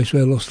The Place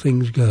Where Lost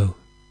Things Go,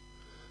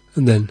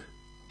 and then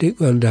Dick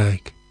Van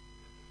Dyke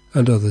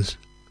and others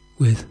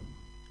with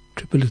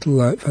Triple Little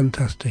Light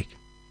Fantastic.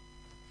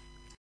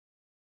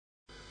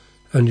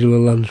 Angela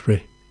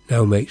Lansbury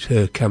now makes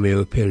her cameo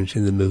appearance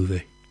in the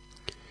movie.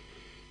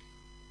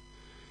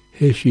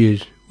 Here she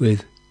is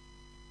with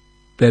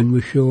Ben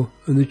Whishaw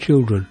and the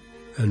children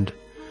and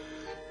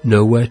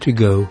Nowhere to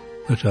Go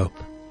But Up.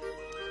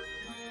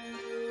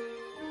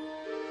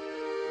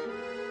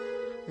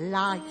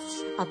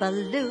 Life's a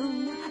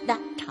balloon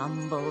that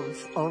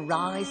tumbles or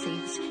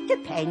rises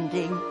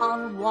depending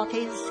on what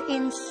is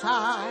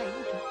inside.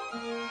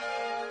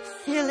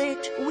 Fill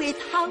it with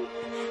hope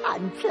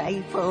and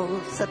playful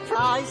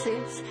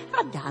surprises,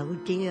 and oh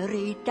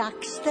dearie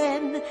ducks,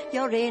 then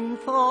you're in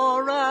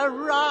for a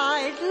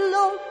ride.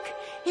 Look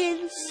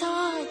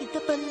inside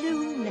the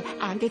balloon,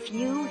 and if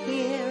you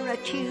hear a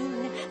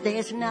tune,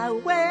 there's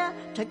nowhere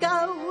to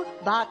go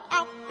but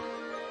up.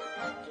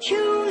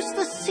 Choose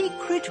the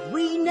secret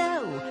we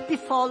know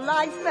before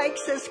life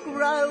makes us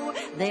grow.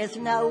 There's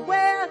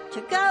nowhere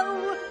to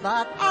go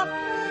but up.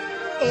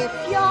 If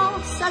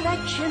your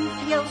selection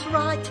feels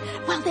right,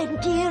 well then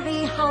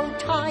dearie hold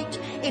tight.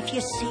 If you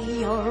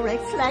see your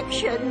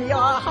reflection, your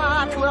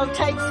heart will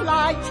take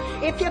flight.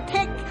 If you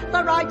pick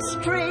the right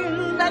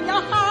string, then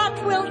your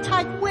heart will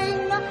take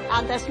wing,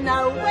 and there's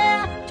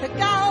nowhere to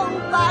go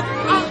but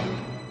up.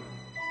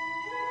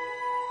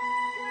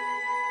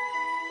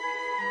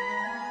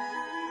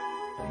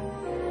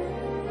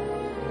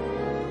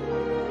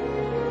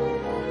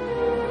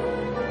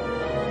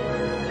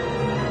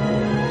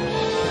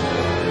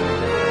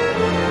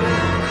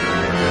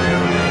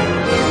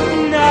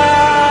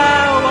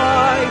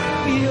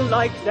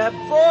 Like that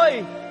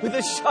boy with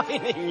a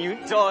shining new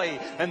toy,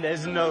 and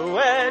there's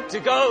nowhere to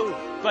go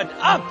but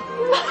up.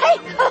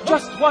 Michael!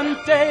 Just one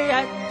day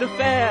at the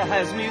fair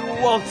has me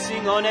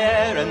waltzing on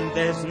air, and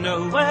there's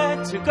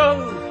nowhere to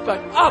go but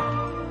up.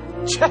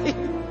 Jay,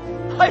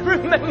 I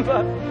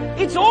remember.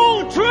 It's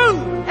all true.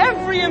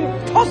 Every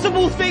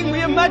impossible thing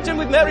we imagined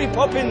with Mary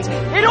Poppins,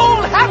 it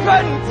all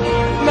happened.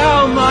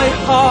 Now my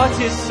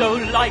heart is so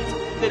light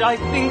that I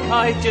think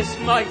I just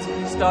might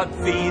start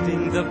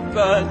feeding the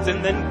birds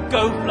and then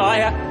go fly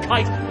a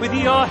kite with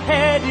your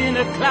head in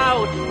a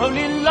cloud.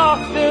 Only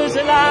laughter's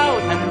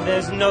allowed and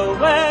there's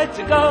nowhere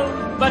to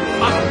go but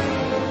up.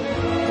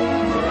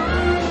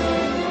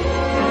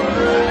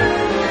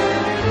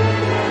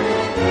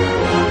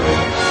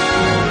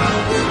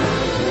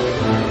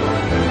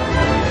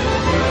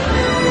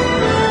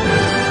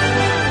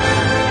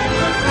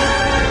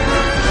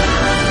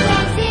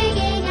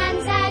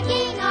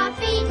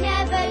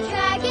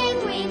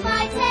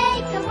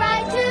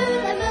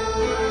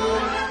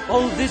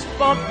 All this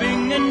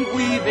bobbing and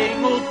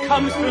weaving all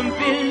comes from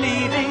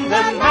believing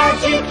the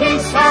magic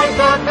inside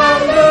the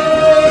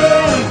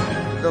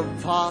balloon. The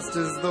past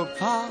is the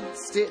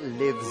past, it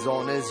lives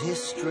on as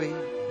history.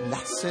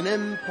 That's an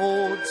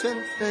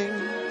important thing.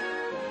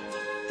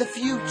 The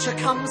future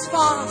comes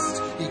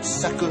fast, each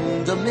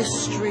second a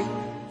mystery,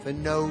 for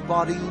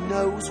nobody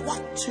knows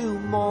what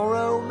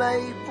tomorrow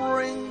may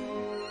bring.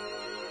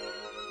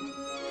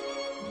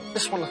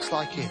 This one looks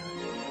like you.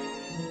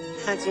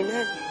 How do you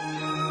know?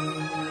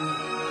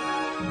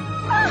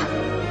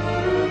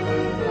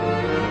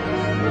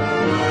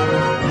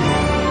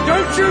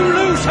 Don't you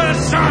lose her,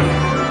 son!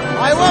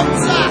 I won't,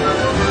 sir!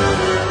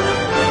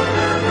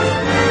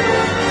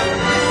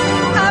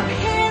 Up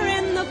here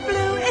in the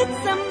blue,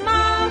 it's a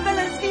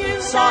marvelous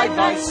view. Side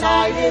by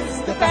side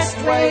is the best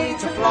way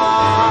to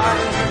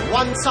fly.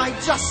 Once I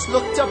just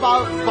looked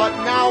above, but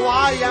now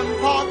I am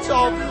part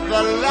of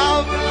the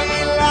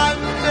lovely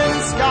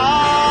London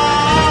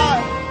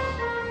sky.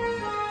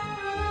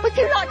 Would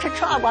you like to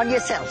try one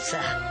yourself,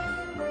 sir?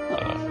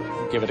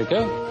 Give it a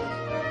go.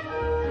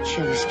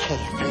 Choose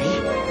carefully.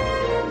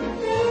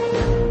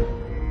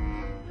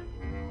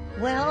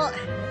 Well,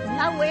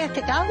 nowhere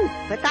to go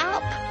but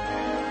up.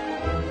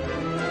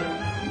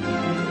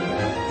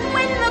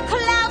 When the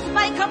clouds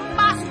make a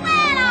muss,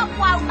 well, I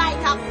won't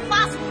make a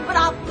fuss, but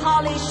I'll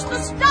polish the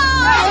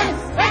stars.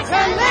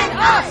 Better let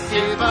us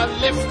Give a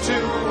lift to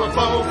a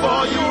bow,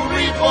 for you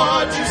reap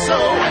what you sow,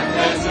 and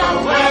there's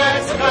nowhere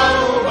to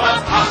go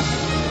but up.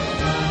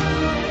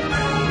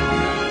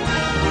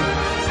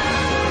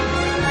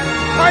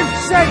 I've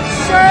said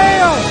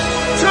sail!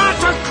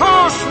 Chart a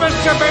course,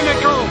 Mr.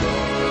 Binnacle!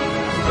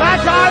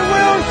 That I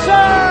will,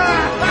 sir!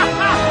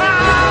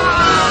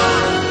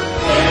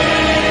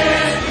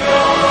 If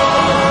your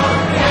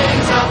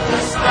name's up the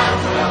spout,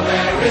 well,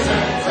 there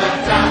isn't a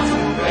doubt.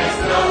 There's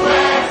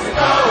nowhere to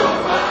go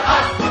but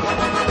up.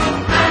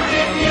 And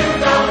if you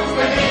don't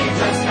believe,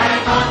 just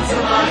hang on to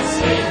my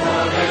sleeve,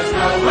 for there's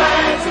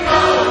nowhere to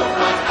go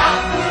but up.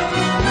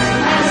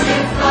 As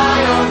you fly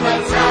over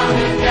town,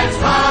 it gets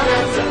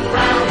harder to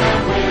drown,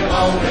 and we'll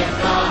all lift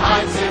our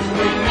heights if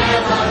we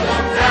never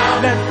look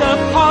down. Let the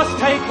past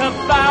take a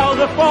bow,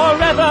 the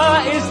forever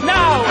is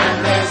now.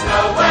 And there's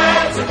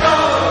nowhere to go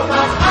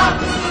but up,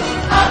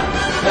 up.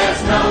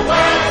 There's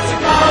nowhere to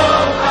go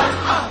but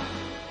up.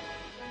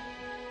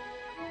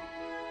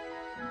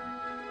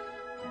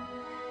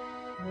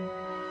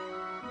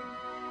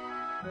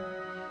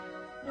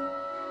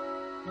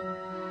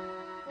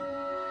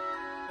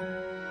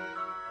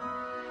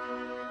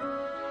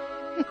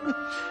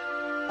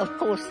 Of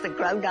course, the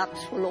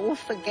grown-ups will all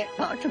forget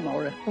by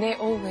tomorrow. They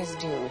always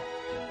do.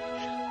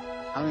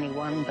 Only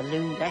one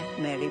balloon left,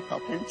 Mary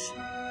Poppins.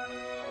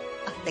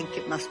 I think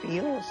it must be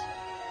yours.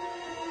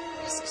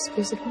 Yes, I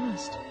suppose it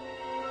must.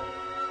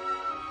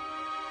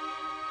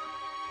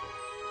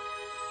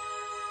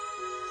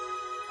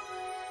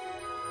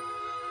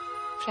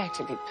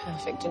 Practically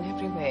perfect in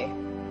every way.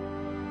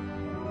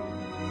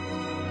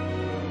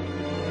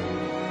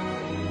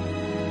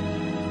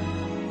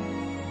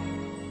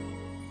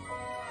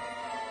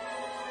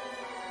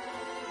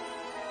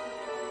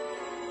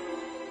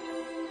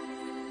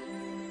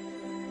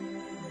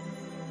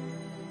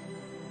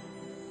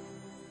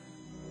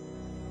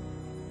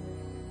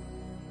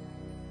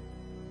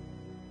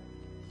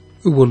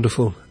 The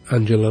wonderful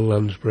Angela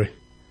Lansbury,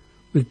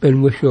 with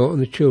Ben Whishaw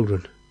and the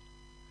Children,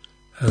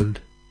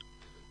 and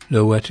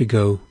Nowhere to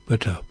Go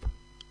But Up.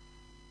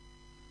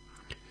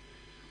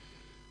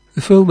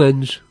 The film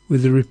ends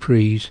with a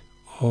reprise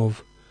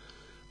of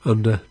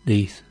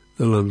Underneath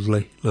the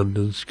Lonely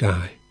London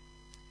Sky.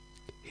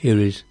 Here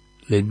is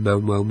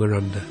Lin-Manuel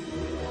Miranda.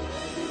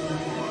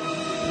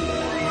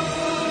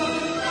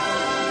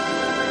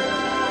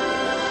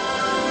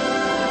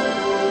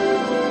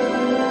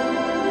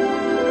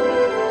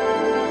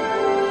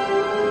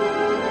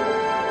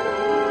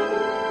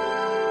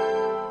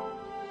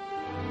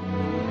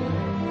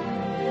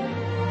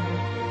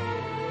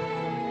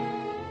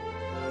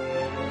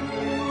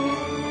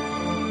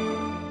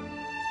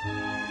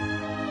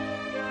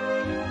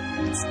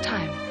 It's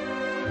time.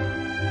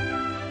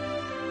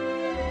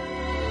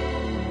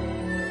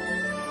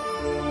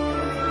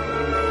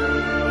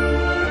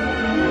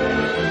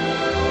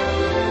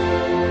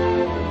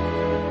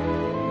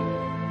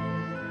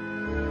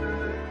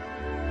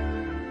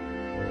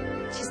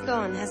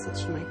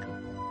 message, Michael.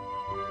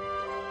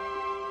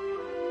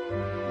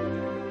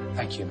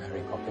 Thank you,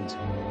 Mary Poppins.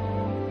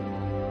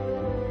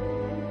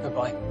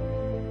 Goodbye.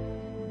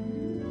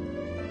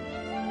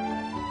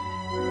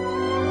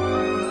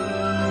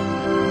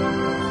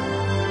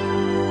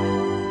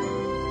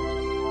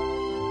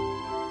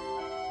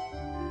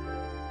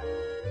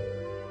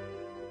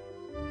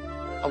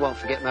 I won't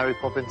forget Mary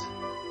Poppins.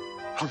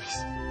 Promise.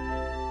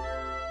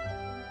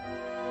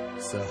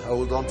 So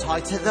hold on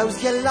tight to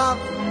those you love,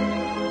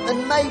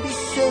 and maybe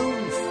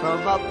soon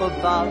from up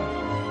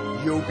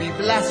above you'll be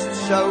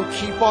blessed, so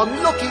keep on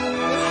looking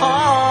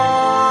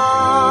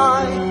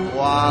high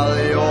while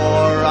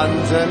you're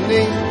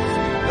underneath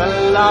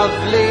the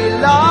lovely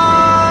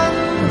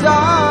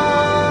London.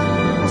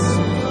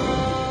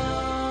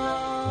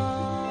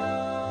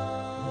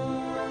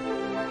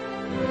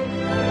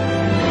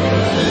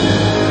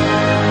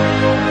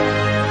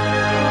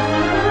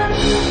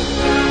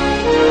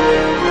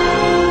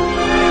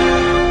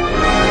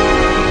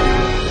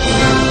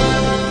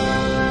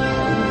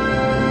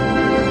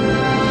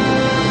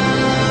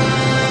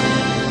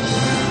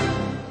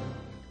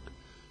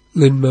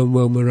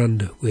 Lin-Manuel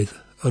Miranda with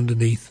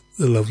Underneath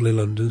the Lovely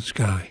London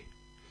Sky.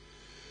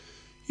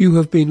 You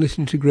have been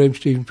listening to Graham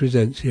Stephen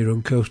Presents here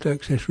on Coast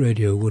Access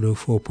Radio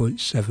 104.7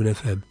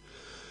 FM.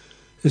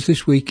 As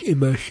this week in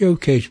my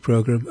showcase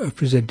programme I've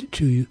presented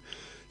to you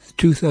the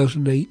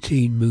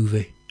 2018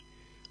 movie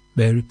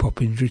Mary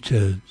Poppins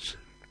Returns.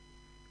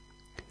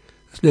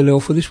 That's nearly all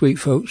for this week,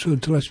 folks, so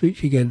until I speak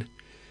to you again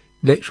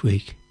next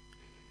week,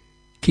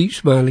 keep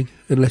smiling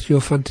and let your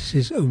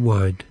fantasies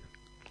unwind.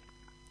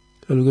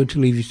 And I'm going to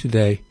leave you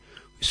today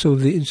with some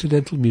of the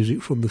incidental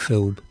music from the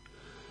film,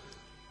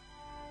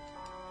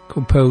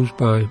 composed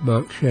by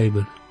Mark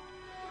Shaman,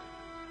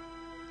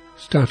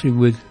 starting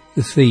with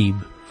the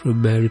theme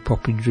from Mary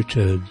Poppins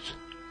Returns.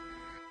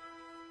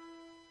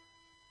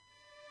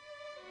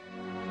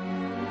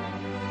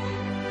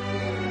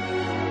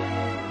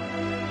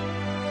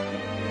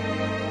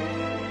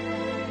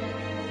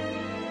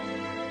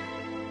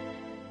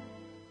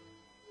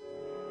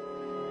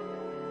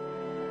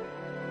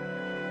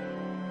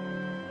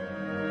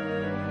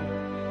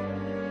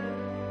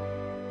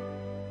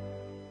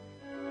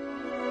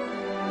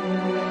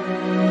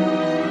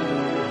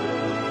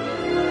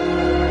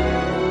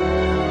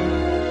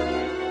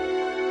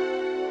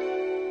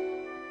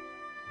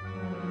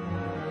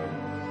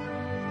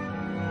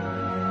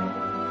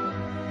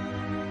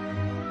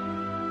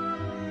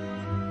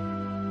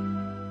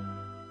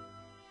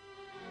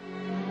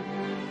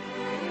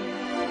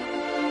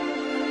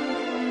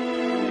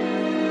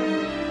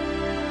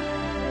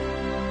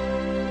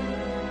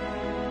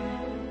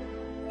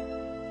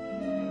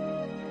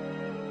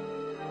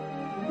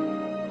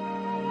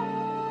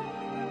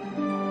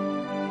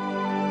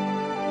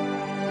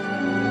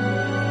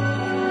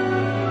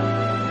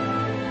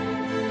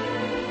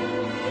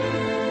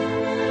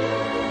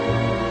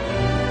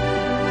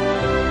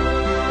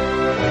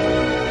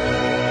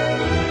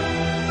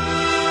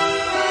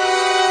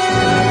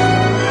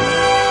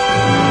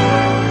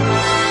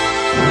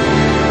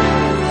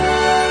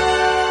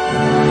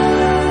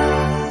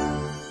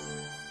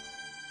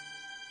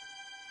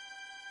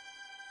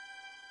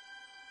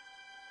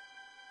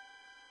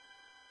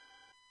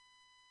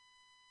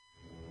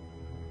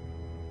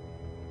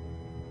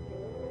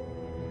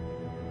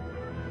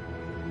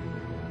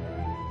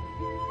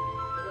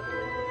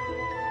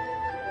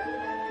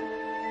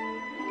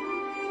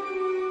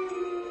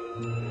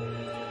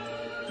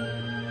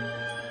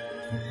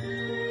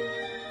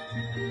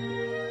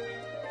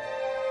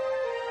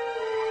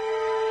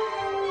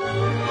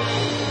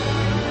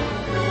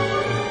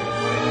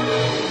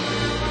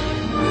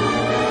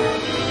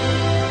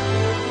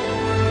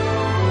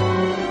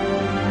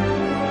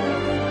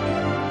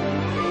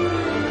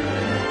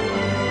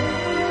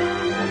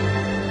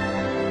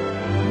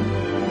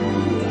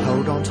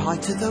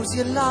 Tight to those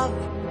you love,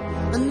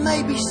 and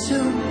maybe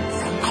soon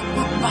from up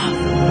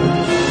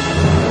above.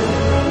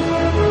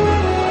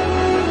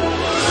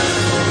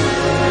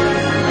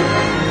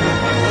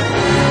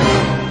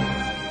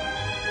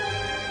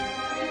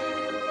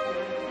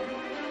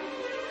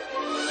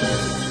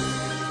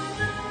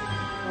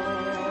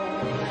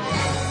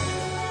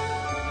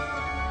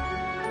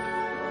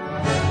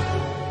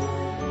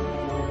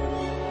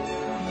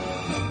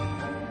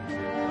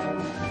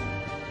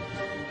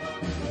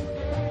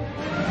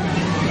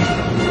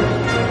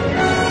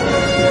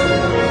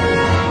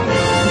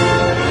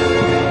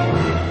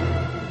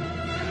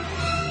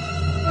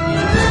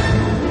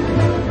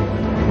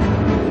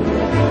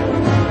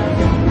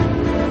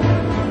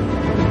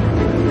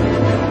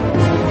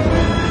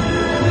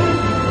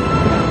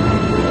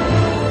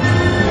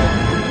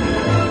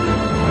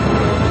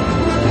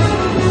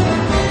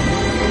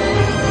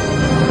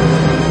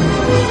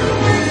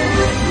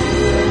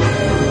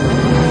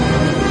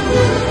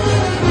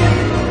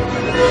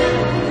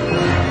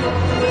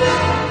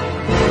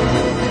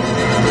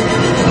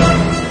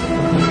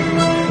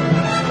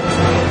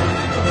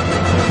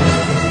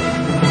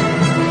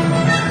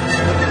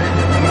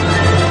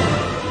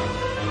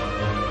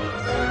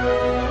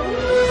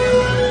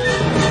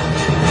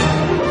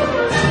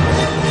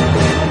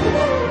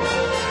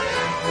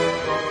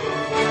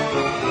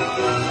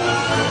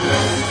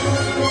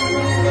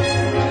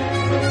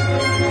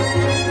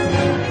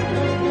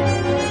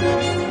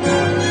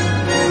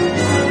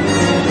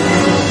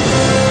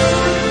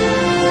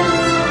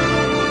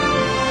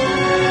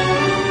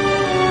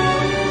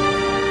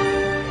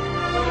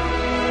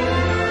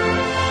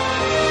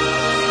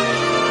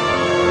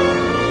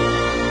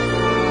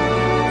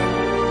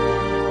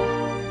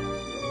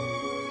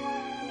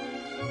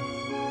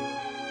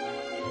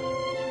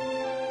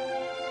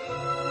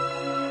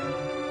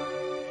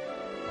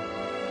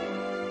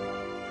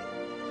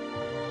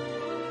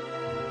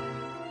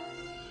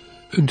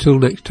 Until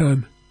next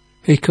time,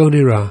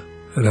 Hikoni Ra,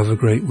 and have a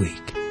great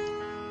week.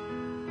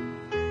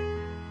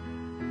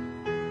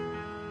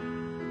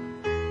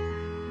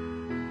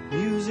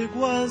 Music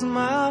was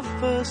my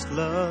first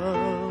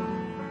love,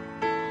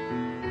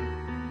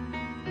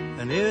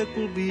 and it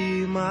will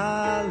be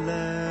my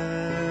last.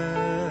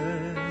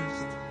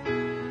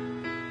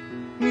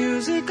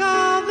 Music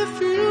of the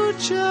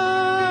future,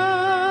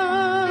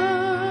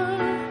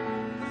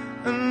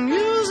 and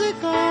music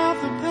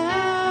of the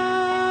past.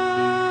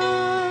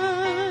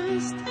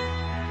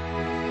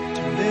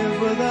 To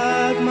live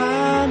without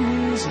my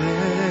music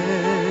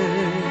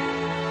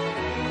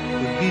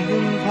would be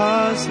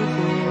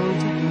impossible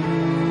to do.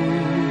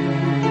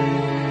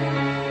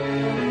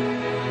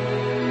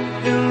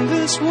 In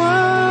this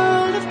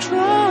world of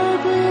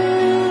troubles,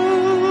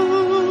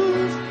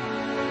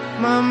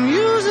 my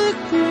music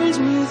pulls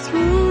me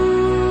through.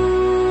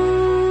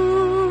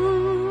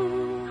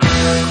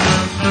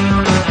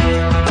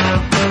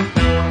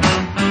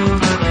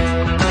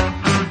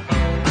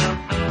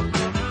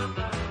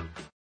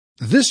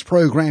 This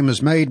program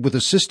is made with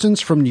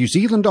assistance from New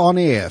Zealand On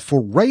Air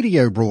for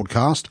radio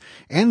broadcast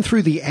and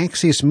through the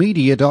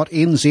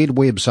accessmedia.nz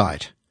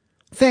website.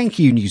 Thank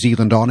you, New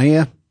Zealand On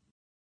Air.